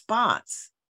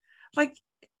response. Like,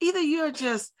 either you're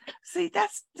just,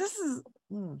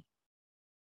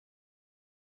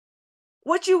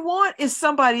 what you want is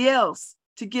somebody else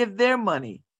to give their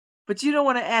money, but you don't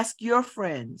want to ask your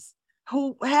friends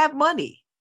who have money,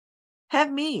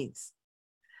 have means,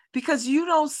 because you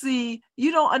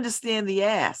don't understand the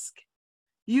ask.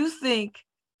 You think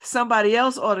somebody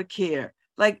else ought to care.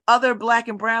 Like other Black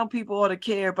and brown people ought to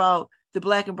care about the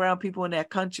Black and brown people in that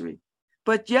country.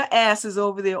 But your ass is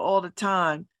over there all the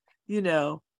time,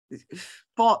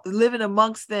 living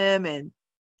amongst them and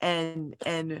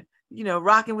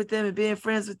rocking with them and being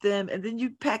friends with them. And then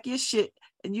you pack your shit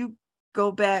and you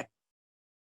come back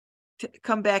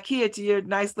here to your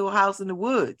nice little house in the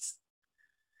woods.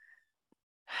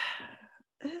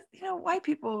 White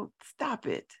people, stop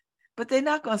it. But they're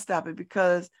not going to stop it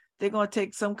because they're going to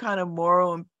take some kind of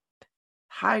moral and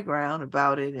high ground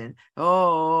about it. And,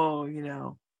 I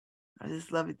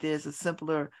just love it. There's a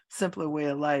simpler way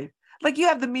of life. Like, you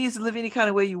have the means to live any kind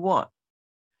of way you want,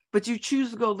 but you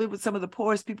choose to go live with some of the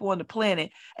poorest people on the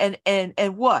planet and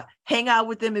what? Hang out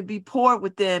with them and be poor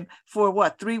with them for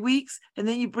what, 3 weeks? And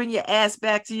then you bring your ass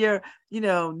back to your,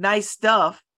 nice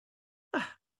stuff.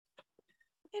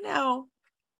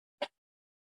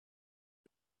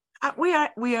 We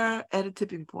are at a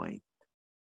tipping point.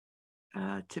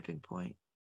 A tipping point.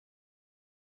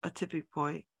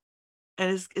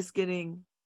 And it's getting,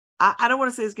 I don't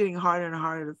want to say it's getting harder and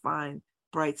harder to find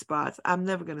bright spots. I'm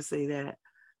never going to say that,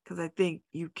 because I think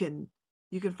you can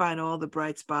find all the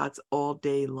bright spots all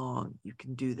day long. You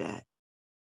can do that.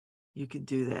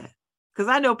 Because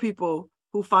I know people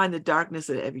who find the darkness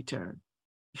at every turn.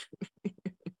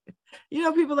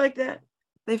 People like that.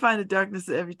 They find the darkness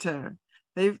at every turn.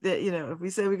 If we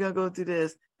say we're going to go through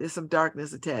this, there's some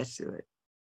darkness attached to it.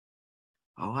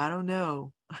 Oh, I don't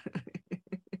know.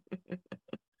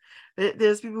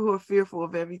 There's people who are fearful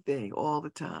of everything all the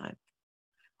time.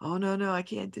 Oh, no, I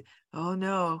can't do. Oh,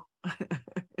 no.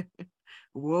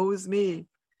 Woe is me.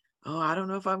 Oh, I don't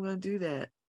know if I'm going to do that.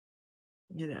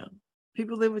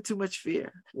 People live with too much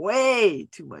fear. Way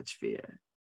too much fear.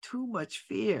 Too much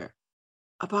fear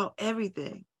about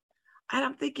everything. And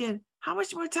I'm thinking, how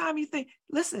much more time you think?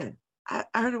 Listen, I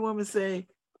heard a woman say,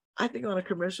 I think on a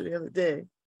commercial the other day.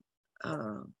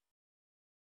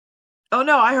 Oh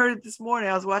no, I heard it this morning.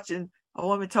 I was watching a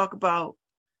woman talk about,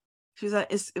 she was on,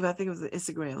 I think it was an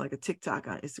Instagram, like a TikTok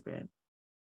on Instagram.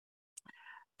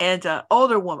 And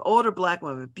older Black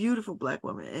woman, beautiful Black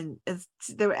woman. And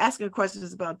they were asking her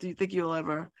questions about, do you think you'll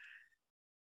ever,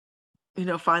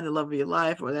 find the love of your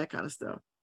life or that kind of stuff?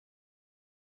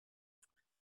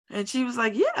 And she was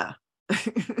like, yeah.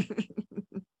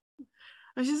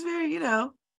 And she's very,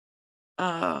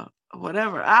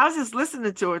 whatever. I was just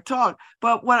listening to her talk.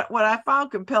 But what I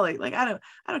found compelling, like, I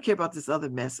don't care about this other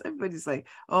mess. Everybody's like,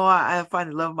 oh, I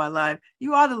find the love of my life.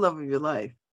 You are the love of your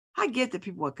life. I get that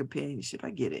people want companionship.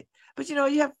 I get it. But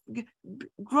you have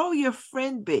grow your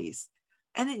friend base,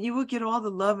 and then you will get all the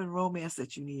love and romance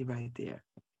that you need right there.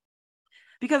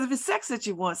 Because if it's sex that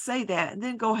you want, say that, and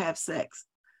then go have sex.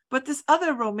 But this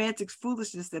other romantic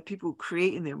foolishness that people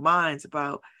create in their minds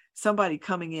about somebody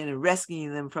coming in and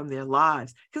rescuing them from their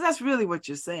lives, because that's really what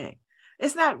you're saying.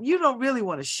 It's not, you don't really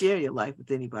want to share your life with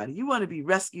anybody. You want to be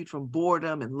rescued from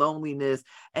boredom and loneliness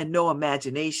and no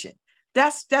imagination.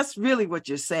 That's really what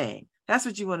you're saying. That's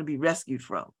what you want to be rescued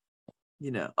from.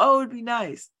 Oh, it'd be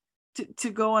nice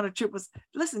to go on a trip with,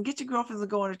 listen, get your girlfriends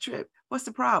and go on a trip. What's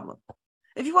the problem?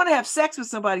 If you want to have sex with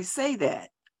somebody, say that.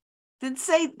 Then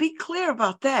be clear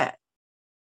about that.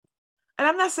 And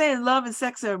I'm not saying love and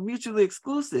sex are mutually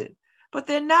exclusive, but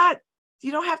they're not.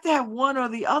 You don't have to have one or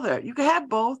the other. You can have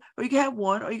both, or you can have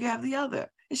one, or you can have the other.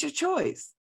 It's your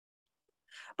choice.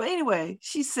 But anyway,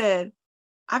 she said,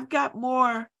 I've got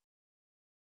more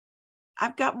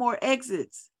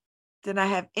exits than I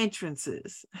have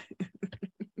entrances.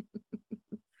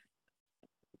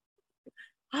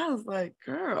 I was like,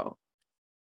 girl.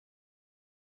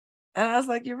 And I was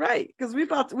like, you're right, because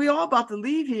we all about to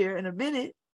leave here in a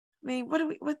minute. I mean,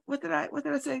 what did I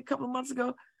say a couple of months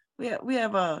ago? We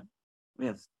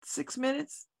have 6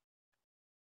 minutes,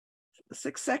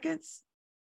 6 seconds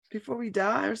before we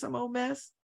die or some old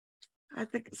mess. I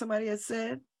think somebody had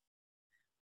said.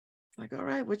 Like, all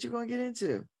right, what you gonna get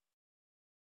into?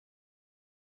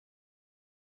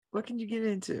 What can you get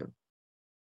into?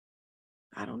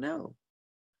 I don't know.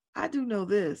 I do know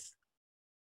this.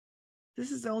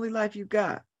 This is the only life you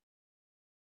got.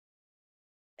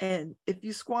 And if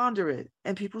you squander it,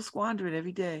 and people squander it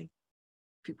every day,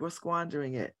 people are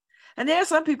squandering it. And there are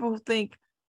some people who think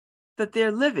that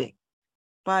they're living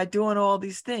by doing all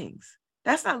these things.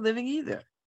 That's not living either.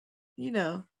 You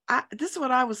know, this is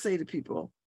what I would say to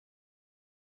people.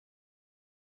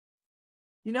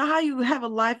 You know how you have a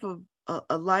life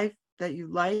that you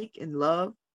like and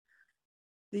love?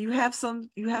 That you have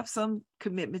some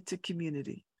commitment to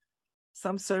community,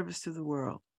 some service to the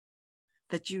world,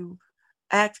 that you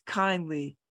act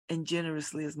kindly and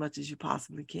generously as much as you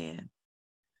possibly can,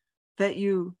 that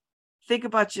you think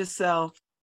about yourself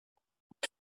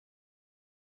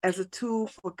as a tool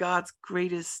for God's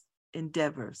greatest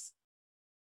endeavors,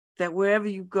 that wherever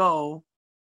you go,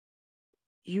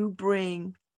 you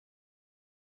bring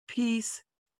peace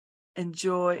and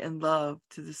joy and love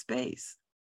to the space,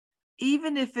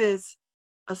 even if it's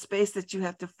a space that you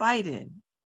have to fight in.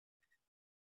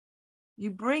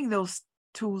 You bring those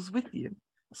tools with you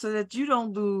so that you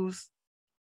don't lose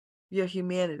your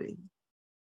humanity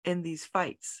in these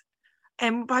fights.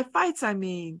 And by fights, I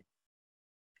mean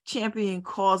champion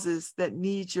causes that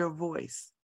need your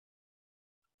voice.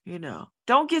 You know,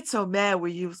 don't get so mad where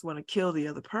you just want to kill the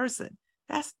other person.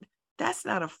 That's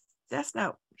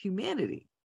not humanity.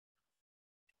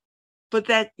 But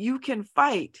that you can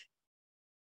fight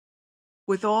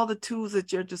with all the tools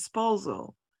at your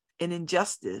disposal in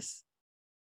injustice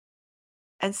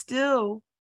and still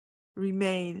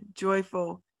remain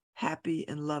joyful, happy,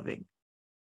 and loving.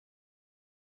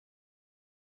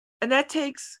 And that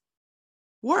takes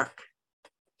work.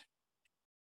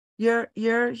 Your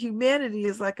humanity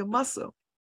is like a muscle.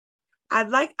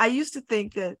 I used to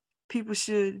think that people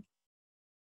should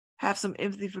have some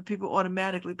empathy for people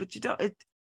automatically, but you don't.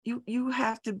 You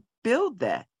have to build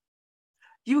that.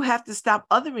 You have to stop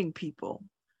othering people,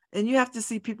 and you have to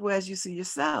see people as you see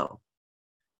yourself.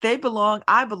 They belong,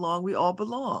 I belong, we all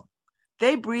belong.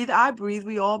 They breathe, I breathe,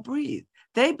 we all breathe.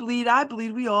 They bleed, I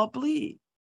bleed, we all bleed.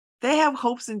 They have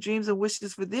hopes and dreams and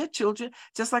wishes for their children,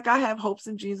 just like I have hopes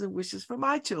and dreams and wishes for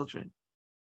my children.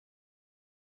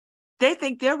 They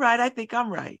think they're right, I think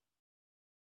I'm right.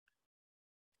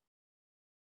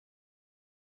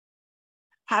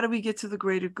 How do we get to the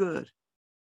greater good?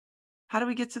 How do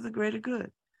we get to the greater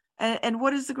good? And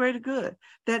what is the greater good?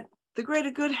 That the greater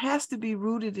good has to be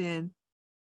rooted in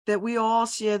that we all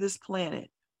share this planet,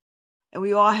 and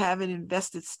we all have an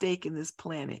invested stake in this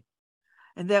planet,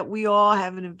 and that we all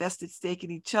have an invested stake in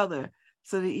each other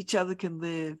so that each other can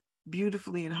live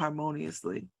beautifully and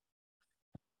harmoniously.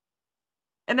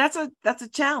 And that's a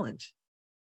challenge,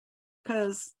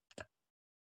 because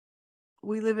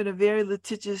we live in a very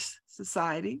litigious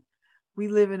society. We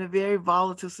live in a very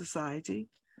volatile society,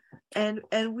 and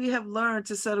we have learned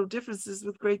to settle differences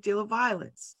with a great deal of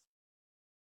violence.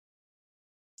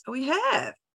 So we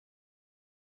have.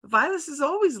 Violence is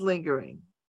always lingering.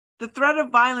 The threat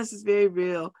of violence is very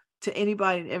real to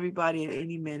anybody and everybody at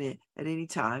any minute, at any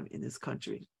time in this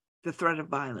country. The threat of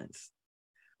violence,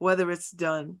 whether it's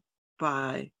done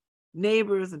by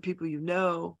neighbors and people you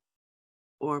know,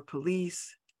 or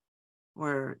police,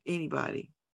 or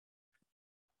anybody.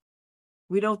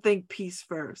 We don't think peace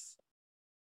first.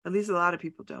 At least a lot of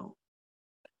people don't.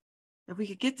 If we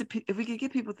could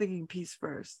get people thinking peace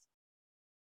first,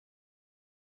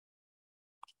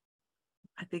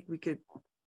 I think we could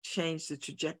change the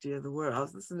trajectory of the world. I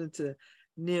was listening to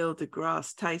Neil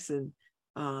deGrasse Tyson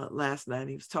last night.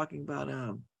 He was talking about,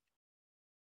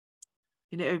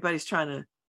 everybody's trying to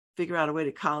figure out a way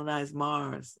to colonize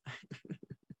Mars.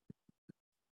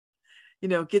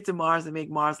 Get to Mars and make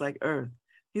Mars like Earth.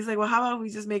 He's like, well, how about we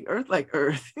just make Earth like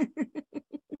Earth?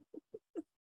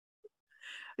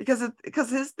 Because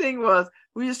his thing was,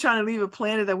 we're just trying to leave a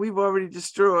planet that we've already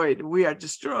destroyed. We are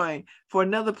destroying for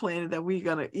another planet that we're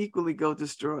going to equally go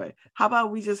destroy. How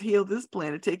about we just heal this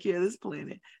planet, take care of this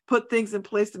planet, put things in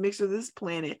place to make sure this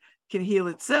planet can heal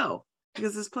itself?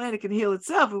 Because this planet can heal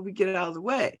itself if we get it out of the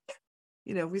way.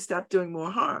 if we stop doing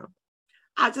more harm.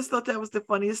 I just thought that was the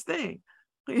funniest thing.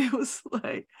 It was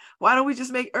like, why don't we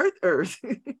just make Earth?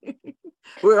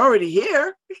 We're already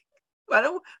here. Why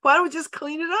don't we just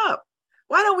clean it up?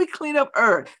 Why don't we clean up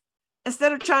Earth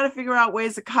instead of trying to figure out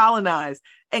ways to colonize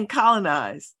and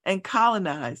colonize and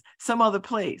colonize some other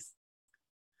place?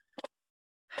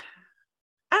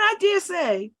 And I dare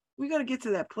say we're gonna get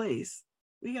to that place.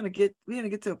 We're gonna get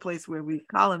to a place where we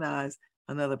colonize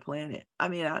another planet. I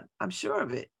mean, I'm sure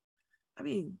of it. I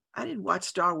mean, I didn't watch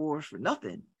Star Wars for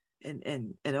nothing,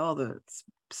 and all the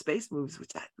space movies,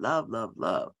 which I love.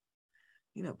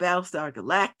 Battlestar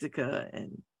Galactica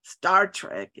and Star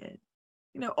Trek, and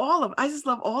I just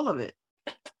love all of it.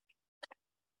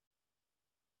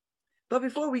 But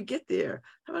before we get there,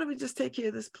 how about we just take care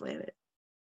of this planet?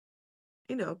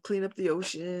 Clean up the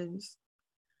oceans,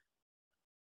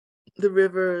 the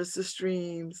rivers, the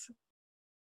streams,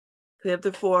 clean up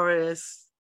the forests,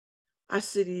 our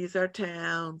cities, our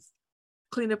towns,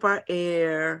 clean up our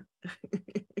air,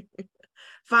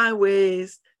 find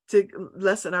ways to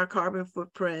lessen our carbon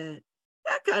footprint,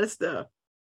 that kind of stuff.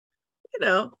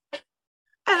 And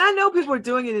I know people are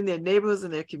doing it in their neighborhoods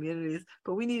and their communities,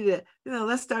 but we need to,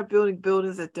 let's start building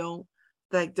buildings that don't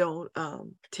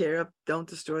tear up, don't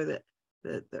destroy the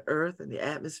earth and the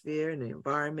atmosphere and the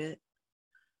environment.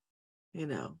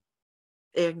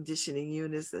 Air conditioning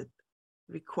units that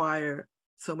require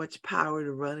so much power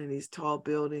to run in these tall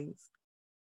buildings.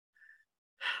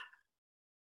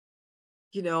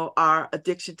 Our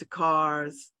addiction to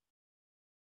cars,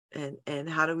 and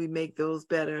how do we make those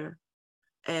better?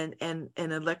 And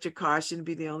electric cars shouldn't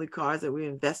be the only cars that we're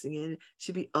investing in. It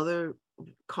should be other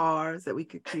cars that we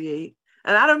could create.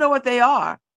 And I don't know what they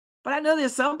are, but I know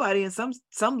there's somebody in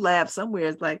some lab somewhere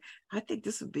is like, I think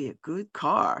this would be a good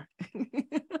car.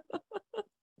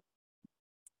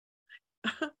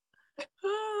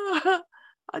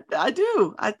 I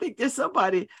do. I think there's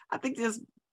somebody. I think there's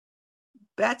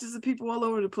batches of people all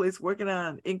over the place working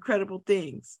on incredible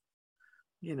things.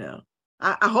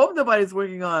 I hope nobody's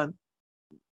working on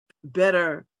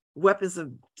better weapons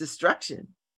of destruction,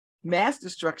 mass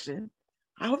destruction.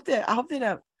 I hope they're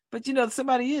not. But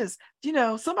somebody is.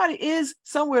 Somebody is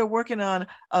somewhere working on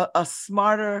a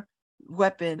smarter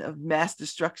weapon of mass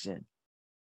destruction.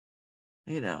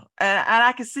 And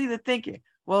I can see the thinking.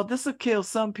 Well, this will kill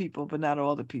some people, but not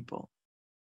all the people.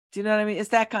 Do you know what I mean? It's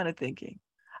that kind of thinking.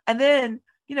 And then,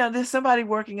 there's somebody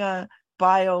working on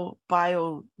bio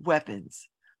weapons.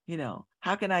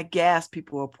 How can I gas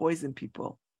people or poison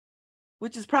people?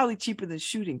 Which is probably cheaper than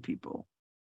shooting people.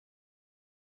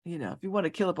 If you want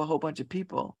to kill up a whole bunch of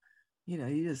people,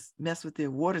 you just mess with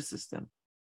their water system,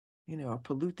 or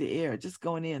pollute the air, just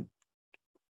going in,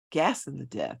 gassing to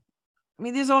death. I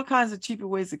mean, there's all kinds of cheaper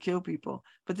ways to kill people,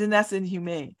 but then that's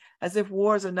inhumane, as if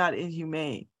wars are not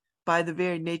inhumane by the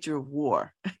very nature of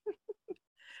war.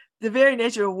 The very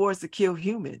nature of war is to kill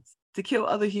humans, to kill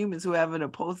other humans who have an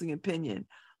opposing opinion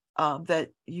that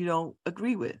you don't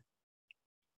agree with.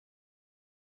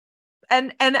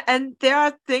 And there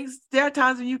are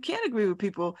times when you can't agree with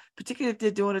people, particularly if they're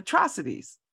doing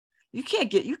atrocities. You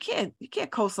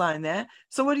can't co-sign that.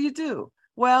 So what do?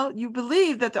 Well, you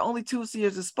believe that the only tool to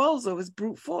your disposal is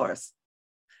brute force,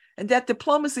 and that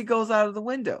diplomacy goes out of the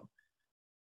window.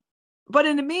 But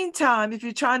in the meantime, if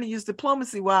you're trying to use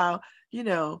diplomacy while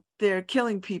they're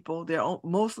killing people,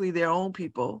 mostly their own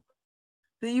people,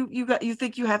 then you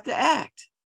think you have to act,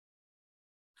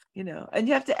 and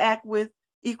you have to act with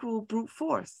equal brute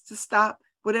force to stop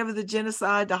whatever the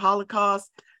genocide, the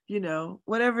Holocaust,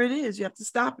 whatever it is, you have to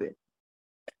stop it.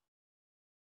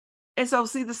 And so,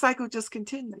 see, the cycle just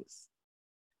continues.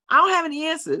 I don't have any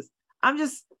answers. I'm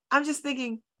just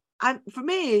thinking,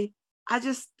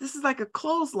 this is like a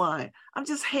clothesline. I'm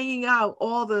just hanging out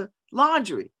all the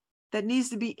laundry that needs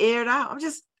to be aired out. I'm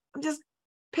just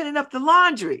pinning up the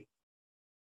laundry.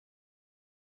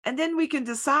 And then we can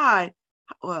decide,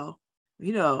 well,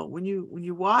 when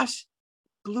you wash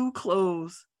blue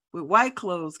clothes with white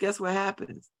clothes, guess what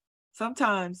happens?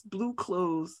 Sometimes blue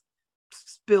clothes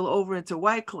spill over into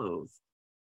white clothes.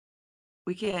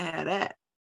 We can't have that,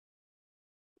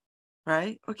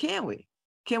 right? Or can we?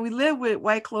 Can we live with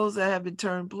white clothes that have been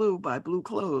turned blue by blue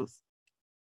clothes?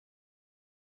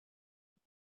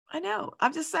 I know.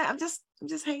 I'm just saying. I'm just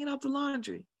hanging out the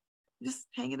laundry, just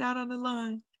hanging out on the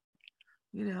line.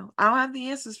 I don't have the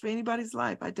answers for anybody's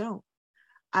life. I don't.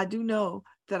 I do know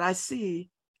that I see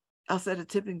us at a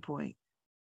tipping point.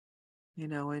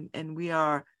 And we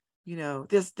are.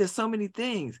 There's so many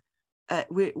things.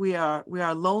 We are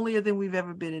lonelier than we've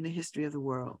ever been in the history of the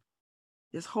world.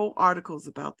 There's whole articles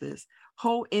about this,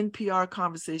 whole NPR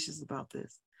conversations about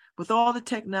this. With all the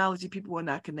technology, people are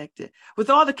not connected. With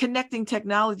all the connecting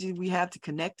technology we have to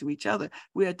connect to each other,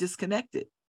 we are disconnected,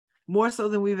 more so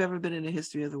than we've ever been in the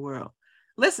history of the world.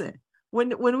 Listen,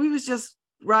 when we was just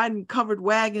riding covered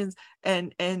wagons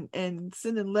and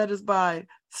sending letters by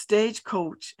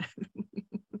stagecoach,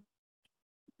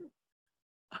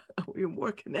 we were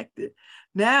more connected.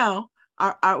 Now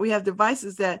we have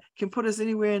devices that can put us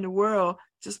anywhere in the world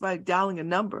just by dialing a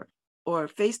number or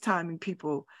FaceTiming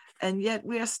people, and yet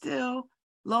we are still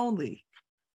lonely.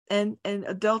 And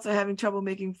adults are having trouble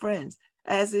making friends,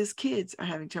 as is kids are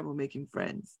having trouble making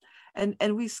friends.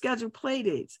 And we schedule play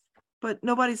dates, but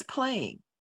nobody's playing.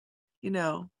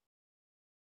 I'm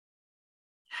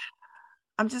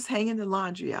just hanging the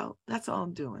laundry out. That's all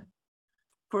I'm doing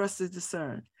for us to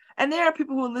discern. And there are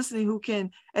people who are listening who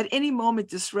can at any moment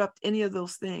disrupt any of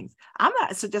those things. I'm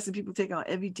not suggesting people take on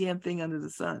every damn thing under the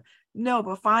sun. No,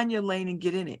 but find your lane and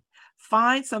get in it.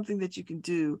 Find something that you can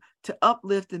do to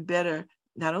uplift and better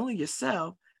not only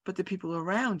yourself, but the people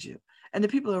around you. And the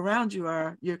people around you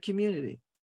are your community,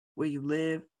 where you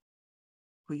live,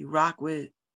 who you rock with.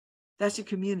 That's your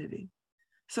community.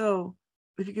 So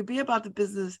if you could be about the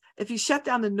business, if you shut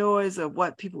down the noise of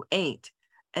what people ain't,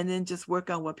 and then just work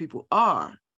on what people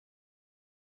are,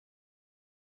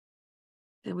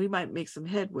 then we might make some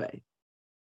headway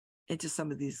into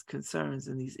some of these concerns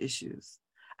and these issues.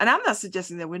 And I'm not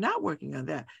suggesting that we're not working on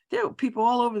that. There are people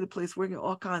all over the place working on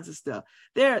all kinds of stuff.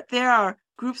 There are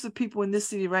groups of people in this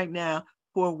city right now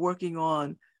who are working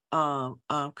on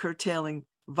curtailing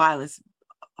violence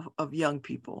of young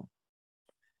people.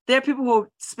 There are people who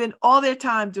spend all their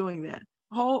time doing that.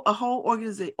 A whole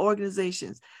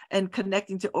organizations and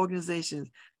connecting to organizations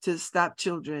to stop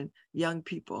children, young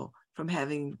people from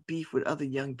having beef with other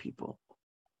young people.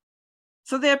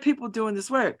 So there are people doing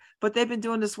this work, but they've been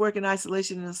doing this work in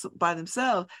isolation and by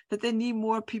themselves, that they need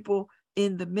more people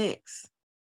in the mix.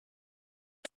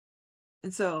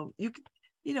 And so even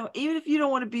if you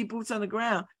don't want to be boots on the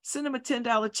ground, send them a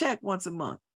 $10 check once a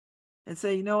month and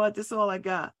say, you know what, this is all I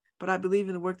got, but I believe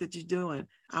in the work that you're doing.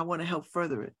 I want to help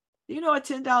further it. You know what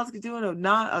 $10 could do in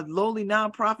a lowly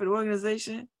nonprofit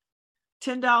organization?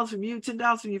 $10 from you,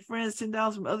 $10 from your friends,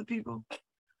 $10 from other people.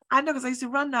 I know, because I used to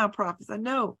run nonprofits. I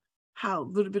know how a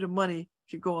little bit of money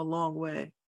could go a long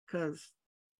way, because,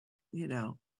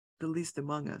 the least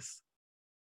among us.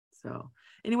 So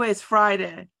anyway, it's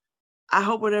Friday. I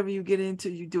hope whatever you get into,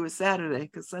 you do it Saturday,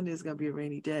 because Sunday is going to be a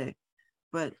rainy day.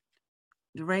 But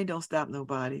the rain don't stop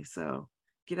nobody. So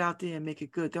get out there and make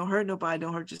it good. Don't hurt nobody.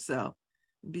 Don't hurt yourself.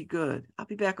 Be good. I'll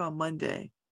be back on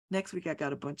Monday. Next week, I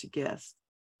got a bunch of guests.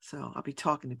 So I'll be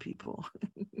talking to people,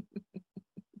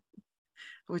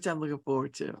 which I'm looking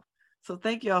forward to. So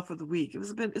thank you all for the week.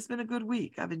 It's been a good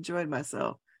week. I've enjoyed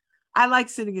myself. I like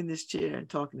sitting in this chair and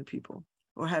talking to people,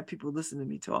 or have people listen to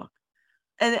me talk.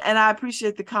 And I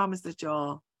appreciate the comments that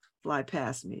y'all fly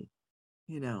past me,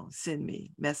 send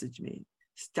me, message me,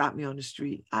 stop me on the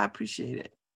street. I appreciate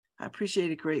it. I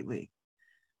appreciate it greatly.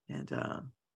 And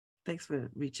thanks for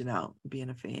reaching out and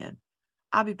being a fan.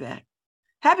 I'll be back.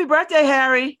 Happy birthday,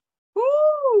 Harry.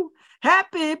 Woo!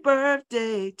 Happy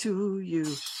birthday to you.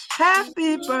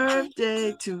 Happy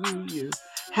birthday to you.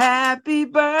 Happy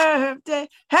birthday.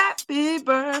 Happy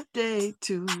birthday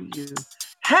to you.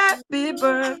 Happy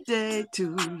birthday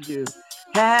to you.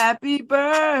 Happy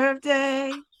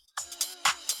birthday.